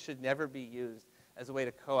questions should never be used as a way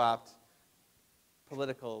to co-opt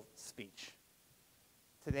political speech.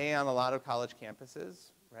 Today on a lot of college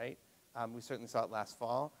campuses, right, we certainly saw it last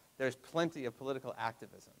fall, there's plenty of political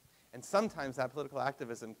activism. And sometimes that political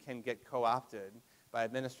activism can get co-opted by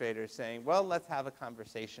administrators saying, well, let's have a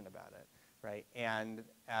conversation about it, right? And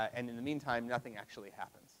in the meantime, nothing actually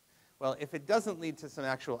happens. Well, if it doesn't lead to some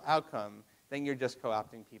actual outcome, then you're just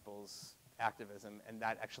co-opting people's activism, and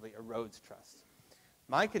that actually erodes trust.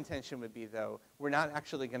 My contention would be, though, we're not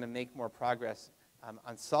actually going to make more progress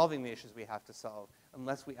on solving the issues we have to solve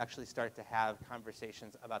unless we actually start to have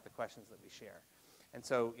conversations about the questions that we share. And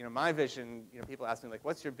so, my vision, people ask me, like,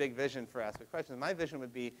 what's your big vision for Ask Big Questions? My vision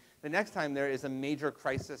would be the next time there is a major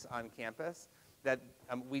crisis on campus, that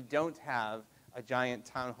we don't have a giant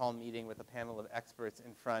town hall meeting with a panel of experts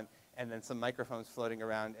in front and then some microphones floating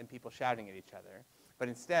around and people shouting at each other. But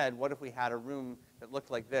instead, what if we had a room that looked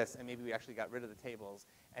like this, and maybe we actually got rid of the tables,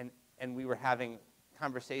 and we were having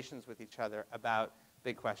conversations with each other about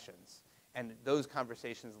big questions. And those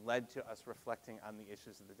conversations led to us reflecting on the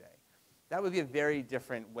issues of the day. That would be a very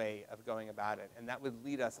different way of going about it. And that would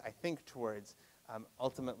lead us, I think, towards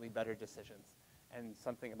ultimately better decisions. And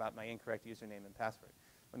something about my incorrect username and password.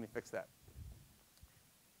 Let me fix that.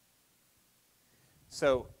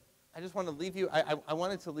 So I just want to leave you, I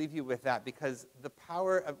wanted to leave you with that because the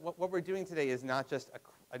power of what we're doing today is not just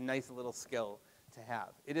a nice little skill to have.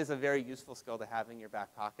 It is a very useful skill to have in your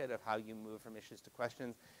back pocket of how you move from issues to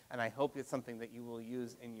questions, and I hope it's something that you will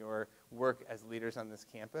use in your work as leaders on this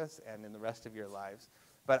campus and in the rest of your lives.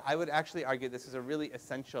 But I would actually argue this is a really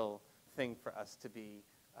essential thing for us to be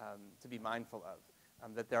mindful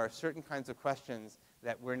of, that there are certain kinds of questions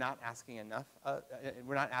that we're not asking enough,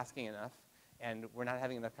 and we're not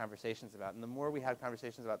having enough conversations about. And the more we have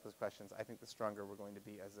conversations about those questions, I think the stronger we're going to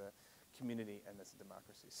be as a community and as a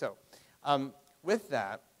democracy. So with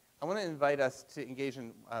that, I want to invite us to engage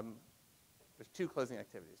in, there's two closing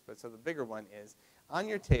activities. But so the bigger one is, on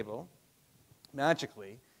your table,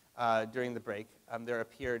 magically, during the break, there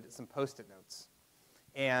appeared some Post-it notes.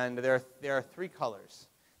 And there are 3 colors.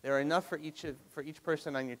 There are enough for each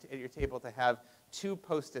person on at your table to have 2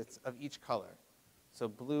 Post-its of each color. So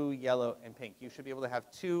blue, yellow, and pink. You should be able to have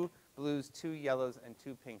 2 blues, 2 yellows, and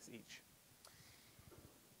 2 pinks each.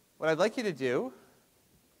 What I'd like you to do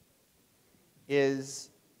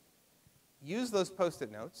is use those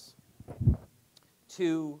Post-it notes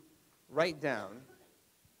to write down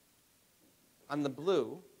on the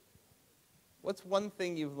blue, what's one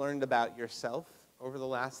thing you've learned about yourself over the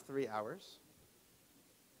last 3 hours?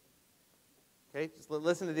 Okay, just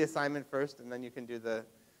listen to the assignment first, and then you can do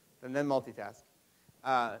and then multitask.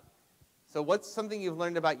 So what's something you've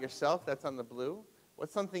learned about yourself? That's on the blue.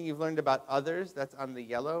 What's something you've learned about others? That's on the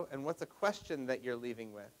yellow. And what's a question that you're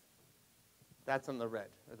leaving with? That's on the red,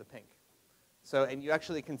 or the pink. So, and you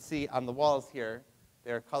actually can see on the walls here,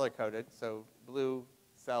 they're color-coded. So blue,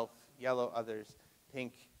 self, yellow, others,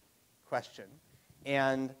 pink, question.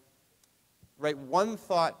 And write one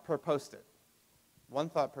thought per Post-it. One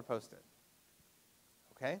thought per Post-it.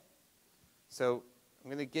 Okay? So I'm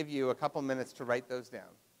going to give you a couple minutes to write those down.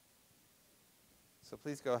 So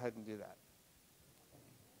please go ahead and do that.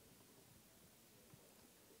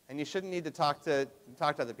 And you shouldn't need to talk to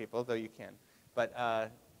other people, though you can.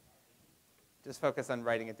 But just focus on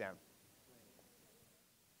writing it down.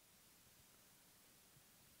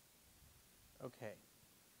 Okay.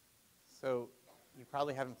 So you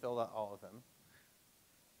probably haven't filled out all of them.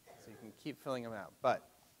 So you can keep filling them out. But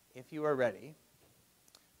if you are ready,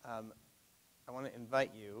 I want to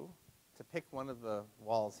invite you to pick one of the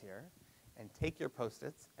walls here and take your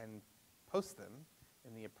Post-its and post them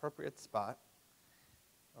in the appropriate spot.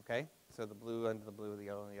 Okay? So the blue under the blue, the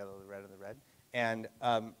yellow and the yellow, the red and the red.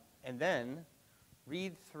 And then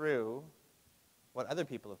read through what other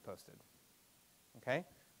people have posted. Okay?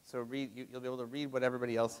 So you'll be able to read what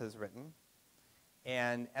everybody else has written.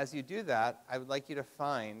 And as you do that, I would like you to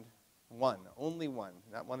find one, only one,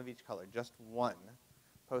 not one of each color, just one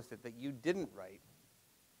Post-it that you didn't write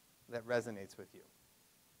that resonates with you.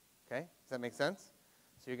 Okay? Does that make sense?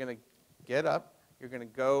 So you're going to get up, you're going to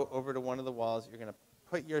go over to one of the walls, you're going to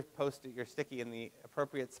put your Post-it, your sticky in the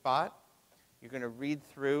appropriate spot, you're going to read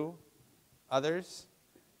through others,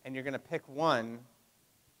 and you're going to pick one.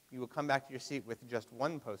 You will come back to your seat with just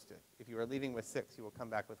one Post-it. If you are leaving with 6, you will come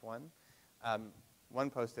back with one. One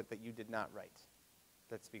Post-it that you did not write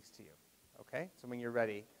that speaks to you. Okay? So when you're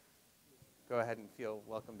ready, go ahead and feel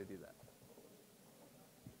welcome to do that.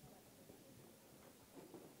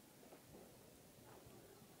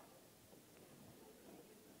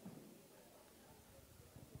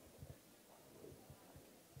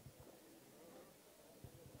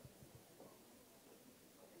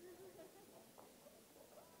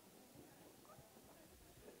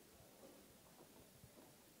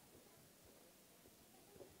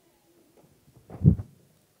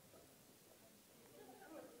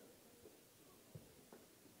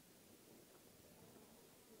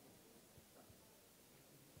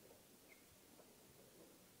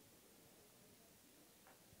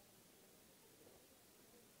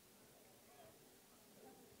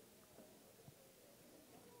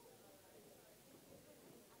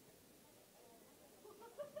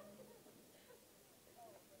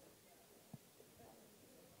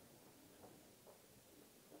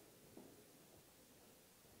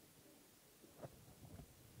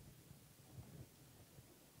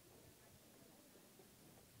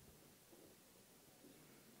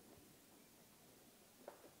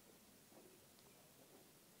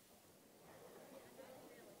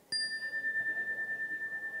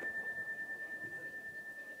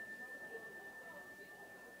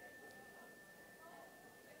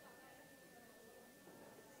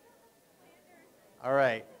 All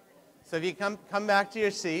right. So if you come back to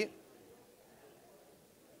your seat,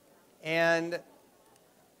 and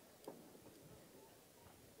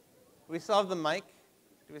we still have the mic.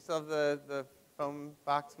 Do we still have the foam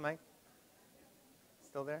box mic?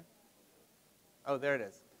 Still there? Oh, there it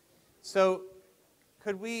is. So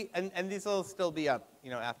could we, and these will still be up,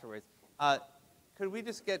 afterwards. Could we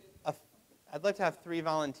just get I'd like to have 3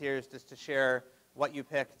 volunteers just to share what you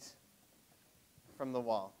picked from the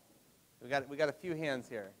wall. We got a few hands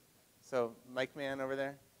here. So, mic man over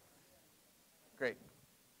there. Great.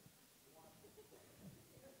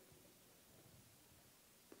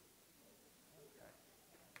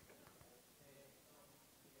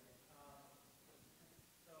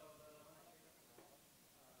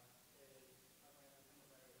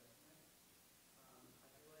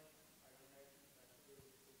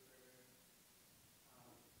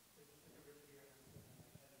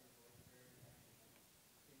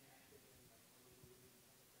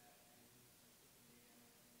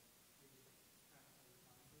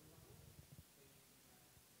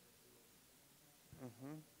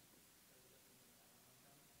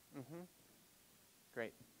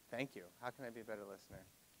 Great. Thank you. How can I be a better listener?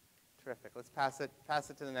 Terrific. Let's pass it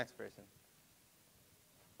to the next person.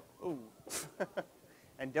 Ooh.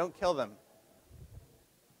 And don't kill them.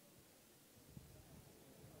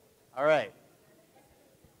 All right.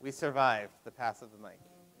 We survived the pass of the mic.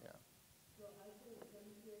 Yeah. So I feel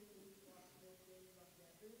Geneseo is possible based on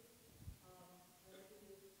campus. I like to do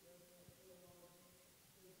the philology.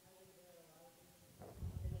 Because I live there a lot of things.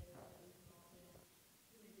 Get studies and often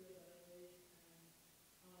pretty good at better ways.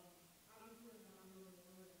 And obviously I'm not the only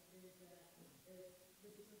one that thinks that if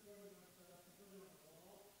this is supporting our stuff, supporting our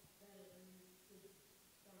wall, that it needs to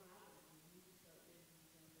start happening. We need to start changing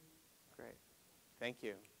campus. Great. Thank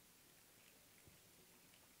you.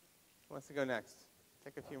 Who wants to go next?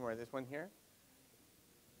 Take a few more. There's one here.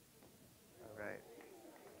 All right.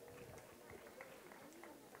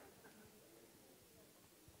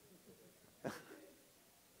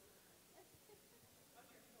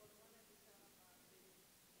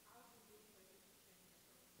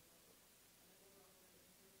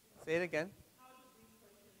 Say it again.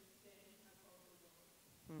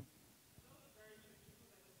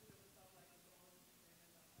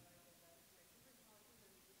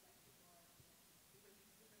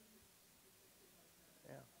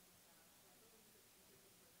 Yeah.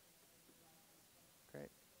 Great.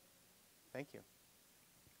 Thank you.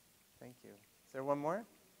 Thank you. Is there one more?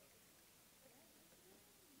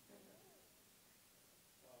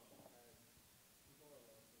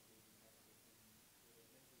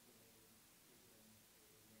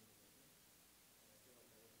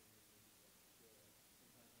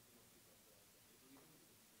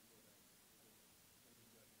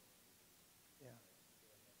 Yeah.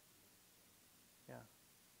 Yeah.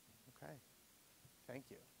 Okay. Thank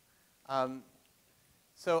you.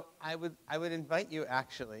 So I would invite you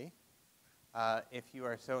actually, if you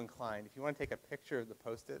are so inclined, if you want to take a picture of the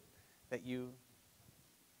Post-it that you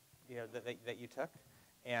took,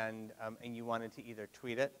 and you wanted to either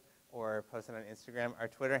tweet it or post it on Instagram. Our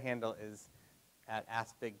Twitter handle is at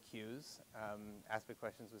AskBigQs.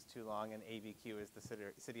 AskBigQuestions was too long, and ABQ is the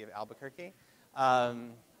city of Albuquerque.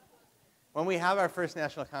 When we have our first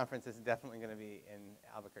national conference, it's definitely going to be in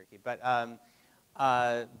Albuquerque. But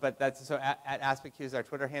that's so at AskBigQ is our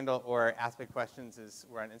Twitter handle, or AskBigQuestions is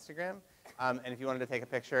we're on Instagram. And if you wanted to take a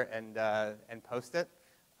picture and post it,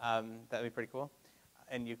 that'd be pretty cool.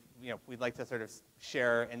 And we'd like to sort of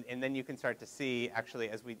share, and then you can start to see actually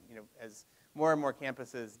as as more and more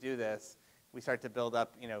campuses do this, we start to build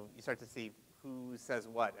up. You start to see who says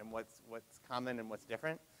what and what's common and what's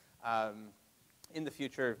different. In the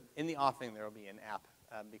future, in the offing, there will be an app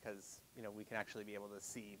because we can actually be able to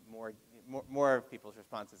see more of people's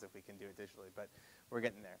responses if we can do it digitally. But we're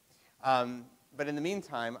getting there. But in the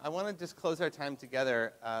meantime, I want to just close our time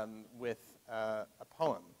together with a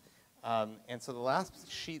poem. And so the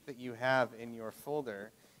last sheet that you have in your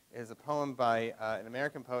folder is a poem by an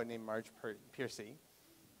American poet named Marge Piercy.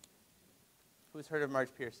 Who's heard of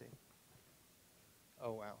Marge Piercy?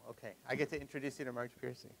 Oh, wow. Okay. I get to introduce you to Marge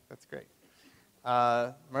Piercy. That's great.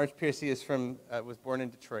 Marge Piercy was born in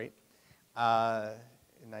Detroit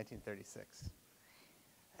in 1936.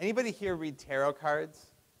 Anybody here read tarot cards?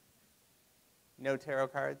 No tarot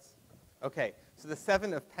cards? Okay. So the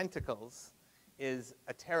Seven of Pentacles is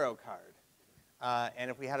a tarot card. And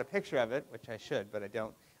if we had a picture of it, which I should, but I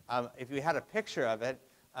don't, if we had a picture of it,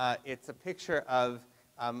 it's a picture of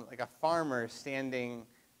like a farmer standing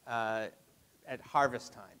at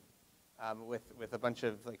harvest time with a bunch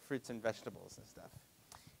of like fruits and vegetables and stuff.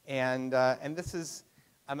 And this is,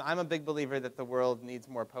 I'm a big believer that the world needs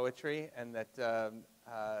more poetry, and that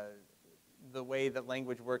the way that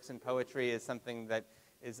language works in poetry is something that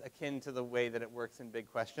is akin to the way that it works in big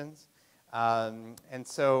questions. And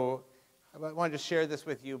so I wanted to share this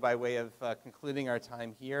with you by way of concluding our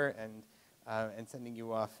time here and sending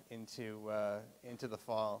you off into the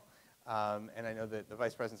fall. And I know that the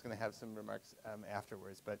Vice President's going to have some remarks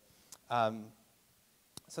afterwards. But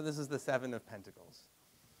so this is the Seven of Pentacles.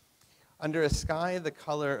 Under a sky the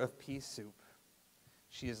color of pea soup,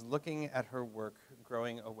 she is looking at her work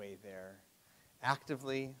growing away there,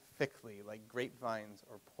 actively, thickly, like grapevines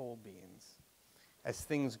or pole beans, as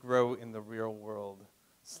things grow in the real world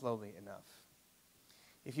slowly enough.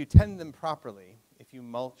 If you tend them properly, if you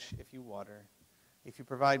mulch, if you water, if you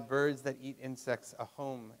provide birds that eat insects a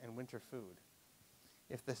home and winter food,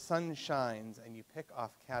 if the sun shines and you pick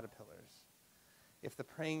off caterpillars, if the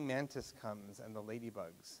praying mantis comes and the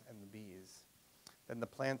ladybugs and the bees, then the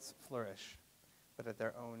plants flourish, but at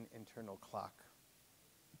their own internal clock.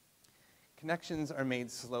 Connections are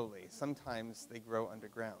made slowly. Sometimes they grow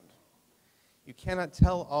underground. You cannot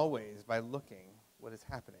tell always by looking what is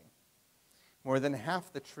happening. More than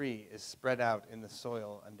half the tree is spread out in the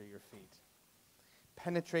soil under your feet.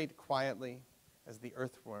 Penetrate quietly as the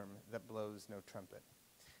earthworm that blows no trumpet.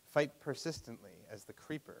 Fight persistently as the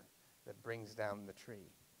creeper that brings down the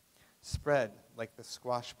tree. Spread like the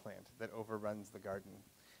squash plant that overruns the garden.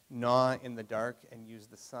 Gnaw in the dark and use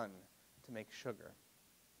the sun to make sugar.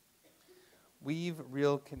 Weave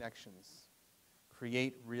real connections.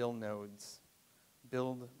 Create real nodes.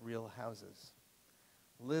 Build real houses.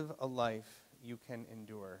 Live a life you can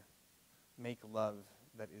endure. Make love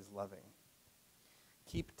that is loving.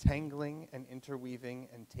 Keep tangling and interweaving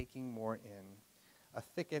and taking more in. A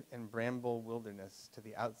thicket and bramble wilderness to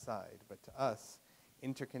the outside, but to us,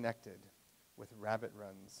 interconnected with rabbit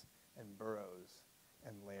runs and burrows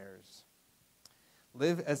and lairs.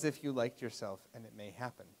 Live as if you liked yourself, and it may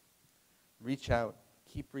happen. Reach out,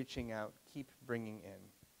 keep reaching out, keep bringing in.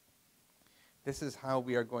 This is how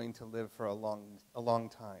we are going to live for a long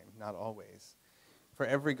time, not always. For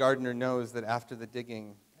every gardener knows that after the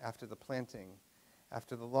digging, after the planting,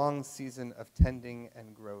 after the long season of tending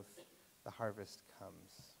and growth, the harvest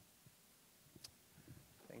comes.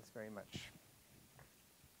 Thanks very much.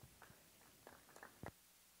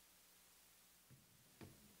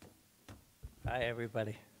 Hi,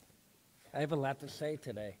 everybody. I have a lot to say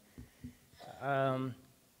today.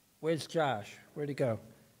 Where's Josh? Where'd he go?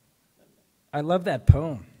 I love that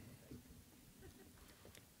poem.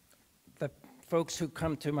 The folks who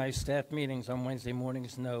come to my staff meetings on Wednesday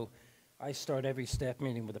mornings know I start every staff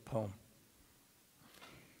meeting with a poem.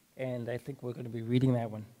 And I think we're going to be reading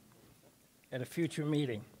that one at a future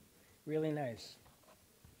meeting. Really nice.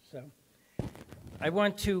 So I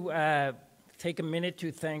want to take a minute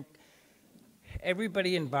to thank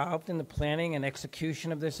everybody involved in the planning and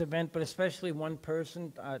execution of this event, but especially one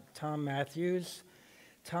person, Tom Matthews.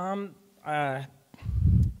 Tom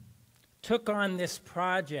took on this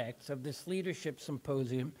project of this leadership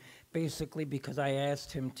symposium basically because I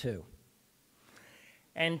asked him to.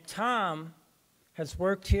 And Tom has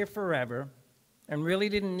worked here forever and really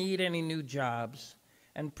didn't need any new jobs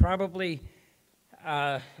and probably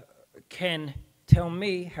can tell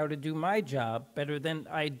me how to do my job better than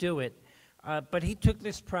I do it. But he took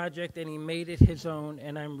this project and he made it his own,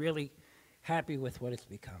 and I'm really happy with what it's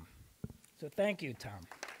become. So thank you, Tom.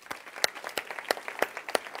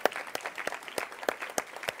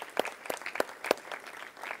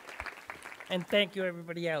 And thank you,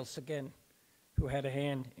 everybody else, again, who had a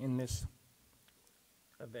hand in this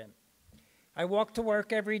event. I walk to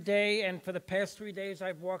work every day, and for the past 3 days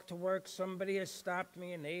I've walked to work, somebody has stopped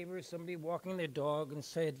me, a neighbor, somebody walking their dog, and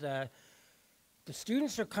said, the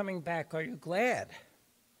students are coming back, are you glad?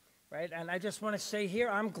 Right, and I just want to say here,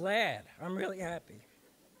 I'm glad. I'm really happy.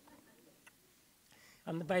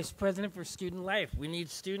 I'm the vice president for student life. We need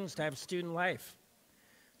students to have student life.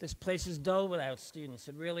 This place is dull without students,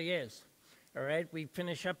 it really is. All right, we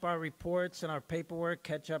finish up our reports and our paperwork,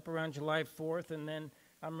 catch up around July 4th, and then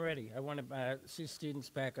I'm ready. I want to see students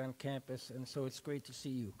back on campus, and so it's great to see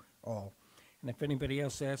you all. And if anybody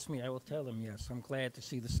else asks me, I will tell them, yes, I'm glad to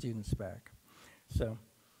see the students back. So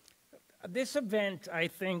this event, I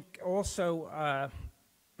think, also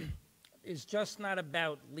is just not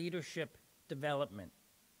about leadership development.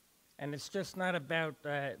 And it's just not about,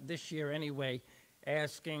 this year anyway,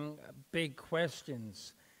 asking big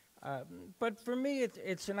questions. But for me,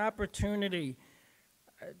 it's an opportunity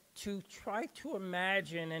to try to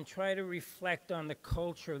imagine and try to reflect on the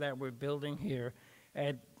culture that we're building here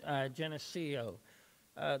at Geneseo.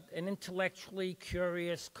 An intellectually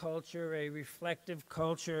curious culture, a reflective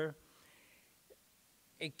culture,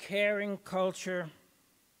 a caring culture,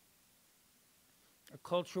 a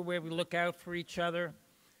culture where we look out for each other,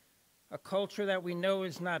 a culture that we know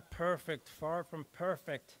is not perfect, far from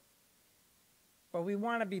perfect, but we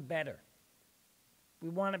want to be better. We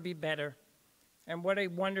want to be better, and what a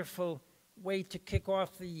wonderful way to kick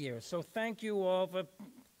off the year. So thank you all for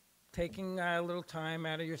taking a little time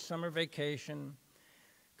out of your summer vacation,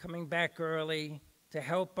 coming back early to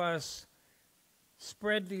help us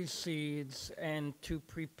spread these seeds and to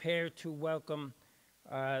prepare to welcome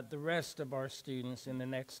the rest of our students in the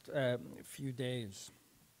next few days.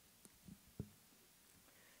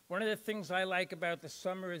 One of the things I like about the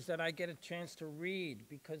summer is that I get a chance to read,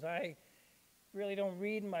 because I really don't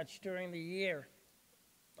read much during the year.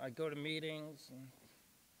 I go to meetings and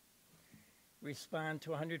respond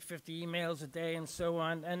to 150 emails a day and so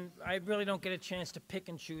on, and I really don't get a chance to pick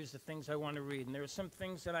and choose the things I want to read. And there are some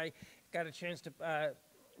things that I got a chance to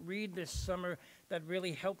read this summer that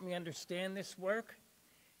really helped me understand this work.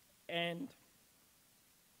 And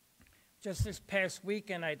just this past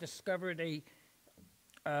weekend, I discovered a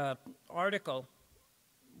article,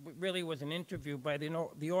 really was an interview by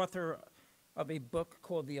the author of a book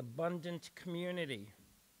called The Abundant Community,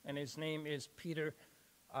 and his name is Peter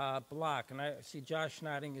Block. And I see Josh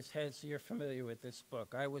nodding his head, so you're familiar with this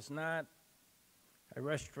book. I was not I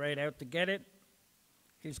rushed right out to get it.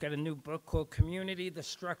 He's got a new book called Community, The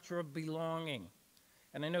Structure of Belonging.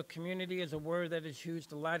 And I know community is a word that is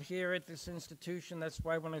used a lot here at this institution. That's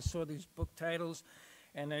why when I saw these book titles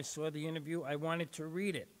and I saw the interview, I wanted to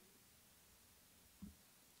read it.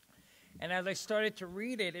 And as I started to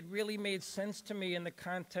read it, it really made sense to me in the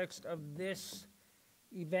context of this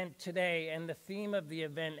event today and the theme of the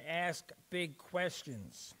event, Ask Big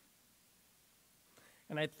Questions.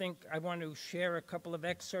 And I think I want to share a couple of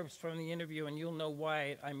excerpts from the interview, and you'll know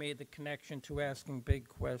why I made the connection to asking big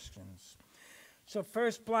questions. So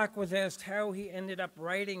first, Block was asked how he ended up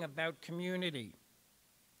writing about community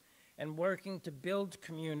and working to build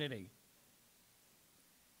community.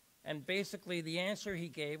 And basically, the answer he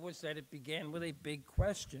gave was that it began with a big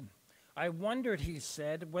question. I wondered, he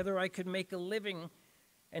said, whether I could make a living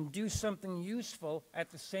and do something useful at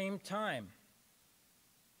the same time.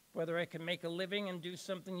 Whether I can make a living and do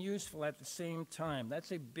something useful at the same time.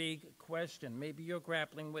 That's a big question. Maybe you're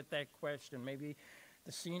grappling with that question. Maybe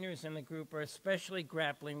the seniors in the group are especially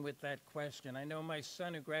grappling with that question. I know my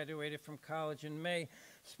son, who graduated from college in May,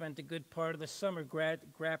 spent a good part of the summer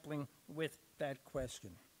grappling with that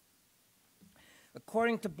question.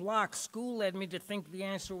 According to Block, school led me to think the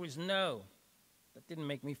answer was no. That didn't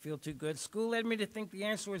make me feel too good. School led me to think the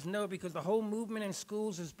answer was no because the whole movement in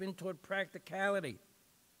schools has been toward practicality.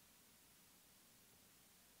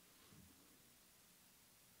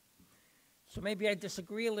 So maybe I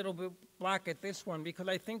disagree a little bit, Block, at this one, because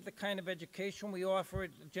I think the kind of education we offer at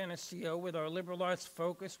Geneseo with our liberal arts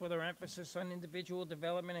focus, with our emphasis on individual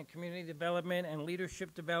development and community development and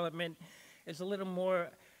leadership development, is a little more,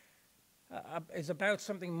 is about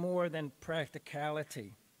something more than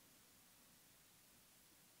practicality.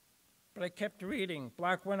 But I kept reading.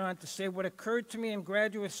 Block went on to say, what occurred to me in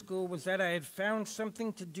graduate school was that I had found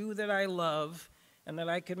something to do that I love and that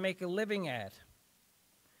I could make a living at.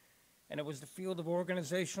 And it was the field of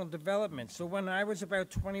organizational development. So when I was about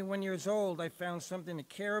 21 years old, I found something to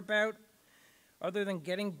care about other than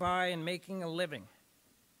getting by and making a living.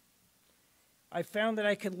 I found that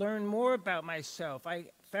I could learn more about myself. I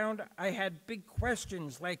found I had big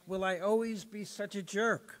questions like, will I always be such a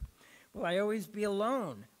jerk? Will I always be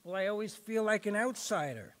alone? Will I always feel like an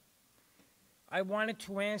outsider? I wanted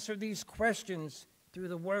to answer these questions through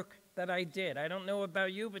the work that I did. I don't know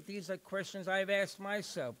about you, but these are questions I've asked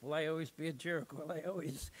myself. Will I always be a jerk? Will I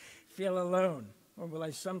always feel alone? Or will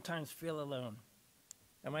I sometimes feel alone?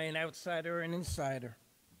 Am I an outsider or an insider?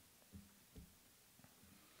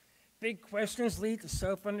 Big questions lead to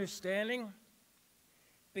self-understanding.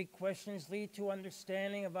 Big questions lead to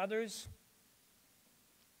understanding of others.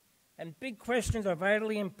 And big questions are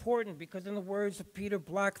vitally important because, in the words of Peter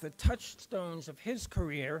Block, the touchstones of his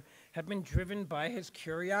career have been driven by his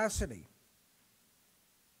curiosity.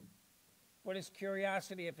 What is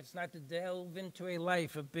curiosity if it's not to delve into a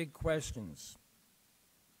life of big questions?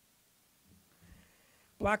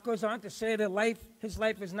 Block goes on to say that his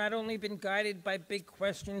life has not only been guided by big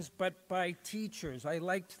questions, but by teachers. I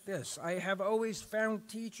liked this. I have always found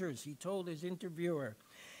teachers, he told his interviewer.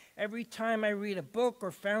 Every time I read a book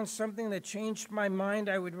or found something that changed my mind,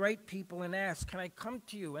 I would write people and ask, can I come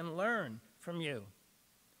to you and learn from you?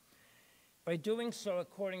 By doing so,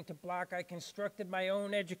 according to Block, I constructed my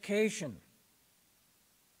own education.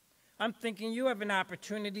 I'm thinking you have an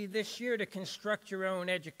opportunity this year to construct your own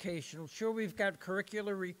education. Sure, we've got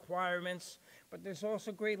curricular requirements, but there's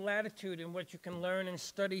also great latitude in what you can learn and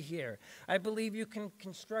study here. I believe you can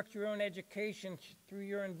construct your own education through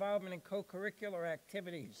your involvement in co-curricular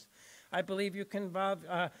activities. I believe you can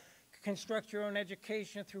construct your own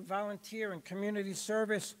education through volunteer and community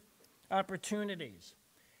service opportunities.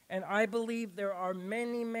 And I believe there are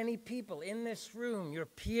many, many people in this room, your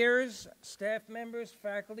peers, staff members,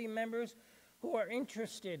 faculty members, who are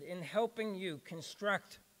interested in helping you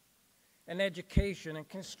construct an education and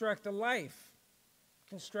construct a life,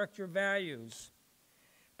 construct your values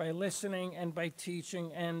by listening and by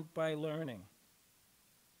teaching and by learning.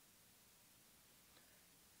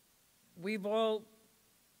 We've all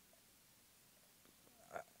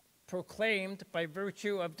proclaimed, by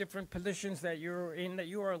virtue of different positions that you're in, that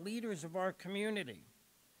you are leaders of our community.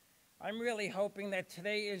 I'm really hoping that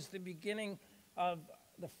today is the beginning of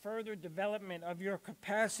the further development of your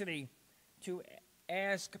capacity to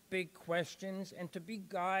ask big questions and to be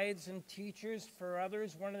guides and teachers for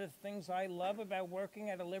others. One of the things I love about working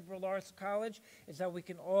at a liberal arts college is that we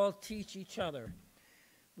can all teach each other.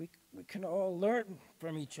 We can all learn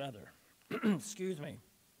from each other. Excuse me.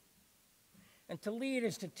 And to lead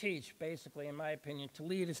is to teach, basically, in my opinion. To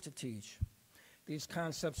lead is to teach. These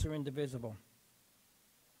concepts are indivisible.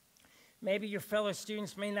 Maybe your fellow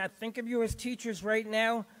students may not think of you as teachers right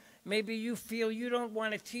now. Maybe you feel you don't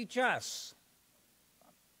want to teach us.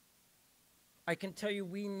 I can tell you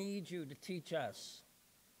we need you to teach us.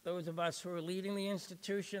 Those of us who are leading the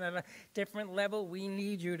institution at a different level, we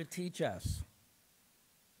need you to teach us.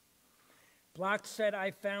 Block said,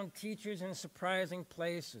 I found teachers in surprising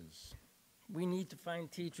places. We need to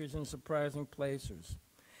find teachers in surprising places.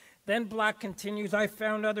 Then Block continues, I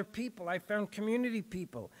found other people. I found community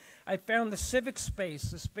people. I found the civic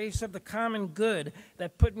space, the space of the common good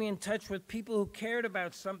that put me in touch with people who cared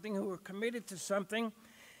about something, who were committed to something.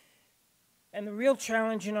 And the real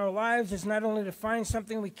challenge in our lives is not only to find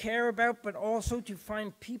something we care about, but also to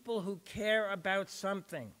find people who care about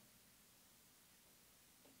something.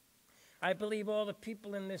 I believe all the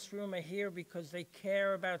people in this room are here because they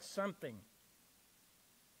care about something.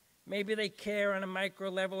 Maybe they care on a micro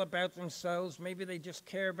level about themselves. Maybe they just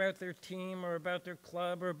care about their team or about their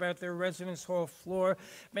club or about their residence hall floor.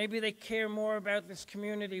 Maybe they care more about this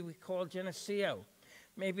community we call Geneseo.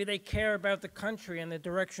 Maybe they care about the country and the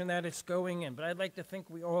direction that it's going in. But I'd like to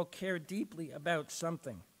think we all care deeply about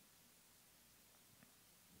something.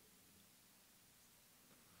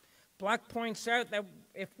 Block points out that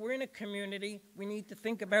if we're in a community, we need to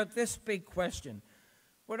think about this big question.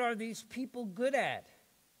 What are these people good at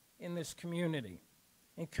in this community?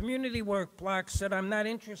 In community work, Block said, I'm not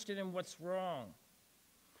interested in what's wrong.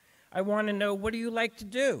 I want to know, what do you like to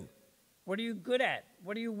do? What are you good at?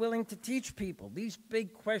 What are you willing to teach people? These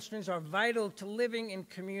big questions are vital to living in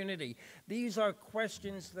community. These are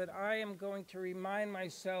questions that I am going to remind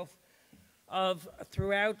myself of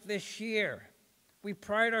throughout this year. We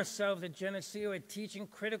pride ourselves at Geneseo at teaching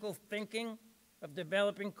critical thinking, of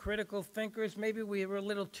developing critical thinkers. Maybe we were a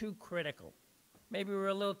little too critical. Maybe we're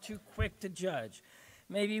a little too quick to judge.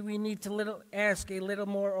 Maybe we need to ask a little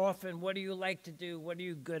more often, what do you like to do? What are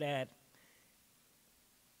you good at?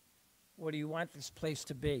 What do you want this place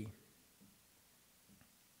to be?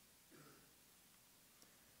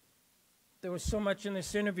 There was so much in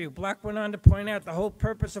this interview. Block went on to point out the whole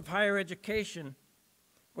purpose of higher education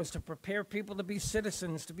was to prepare people to be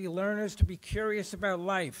citizens, to be learners, to be curious about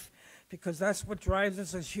life, because that's what drives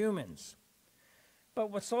us as humans.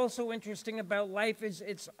 But what's also interesting about life is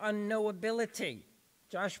its unknowability.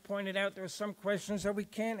 Josh pointed out there are some questions that we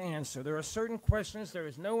can't answer. There are certain questions there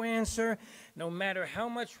is no answer, no matter how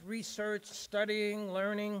much research, studying,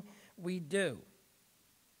 learning we do.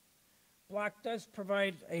 Block does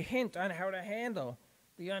provide a hint on how to handle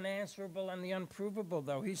the unanswerable and the unprovable,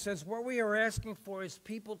 though. He says what we are asking for is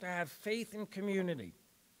people to have faith in community,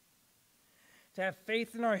 to have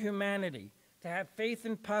faith in our humanity, to have faith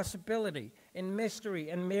in possibility, in mystery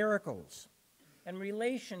and miracles, and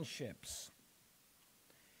relationships.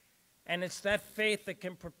 And it's that faith that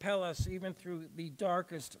can propel us even through the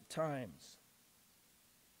darkest times.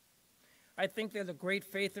 I think there's a great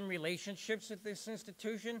faith in relationships at this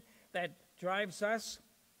institution that drives us.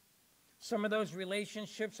 Some of those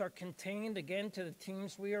relationships are contained, again, to the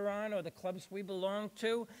teams we are on or the clubs we belong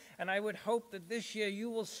to. And I would hope that this year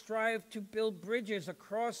you will strive to build bridges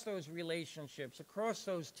across those relationships, across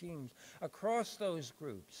those teams, across those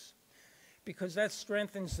groups, because that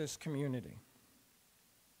strengthens this community.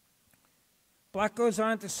 Block goes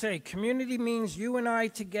on to say, community means you and I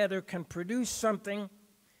together can produce something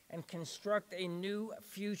and construct a new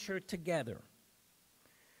future together.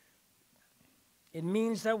 It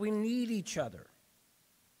means that we need each other.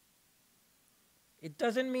 It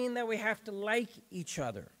doesn't mean that we have to like each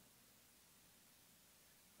other.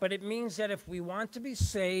 But it means that if we want to be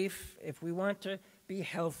safe, if we want to be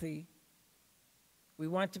healthy, we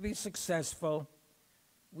want to be successful,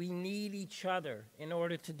 we need each other in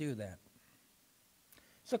order to do that.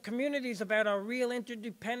 So community is about our real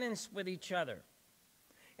interdependence with each other.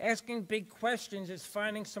 Asking big questions is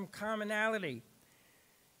finding some commonality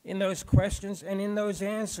in those questions and in those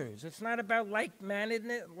answers. It's not about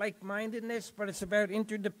like-mindedness, but it's about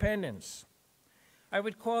interdependence. I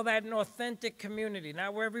would call that an authentic community,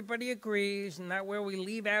 not where everybody agrees, and not where we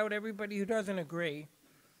leave out everybody who doesn't agree,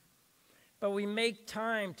 but we make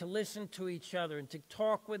time to listen to each other and to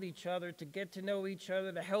talk with each other, to get to know each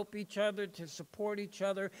other, to help each other, to support each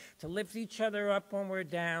other, to lift each other up when we're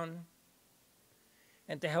down,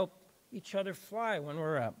 and to help each other fly when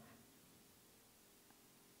we're up.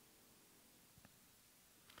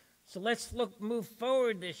 So let's move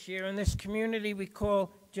forward this year in this community we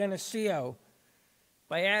call Geneseo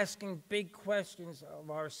by asking big questions of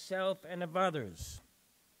ourselves and of others.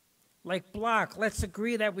 Like Block, let's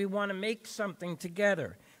agree that we want to make something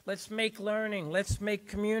together. Let's make learning. Let's make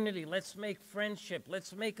community. Let's make friendship.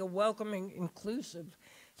 Let's make a welcoming, inclusive,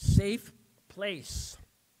 safe place.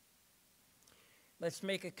 Let's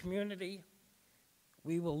make a community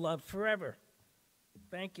we will love forever.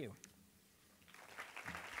 Thank you.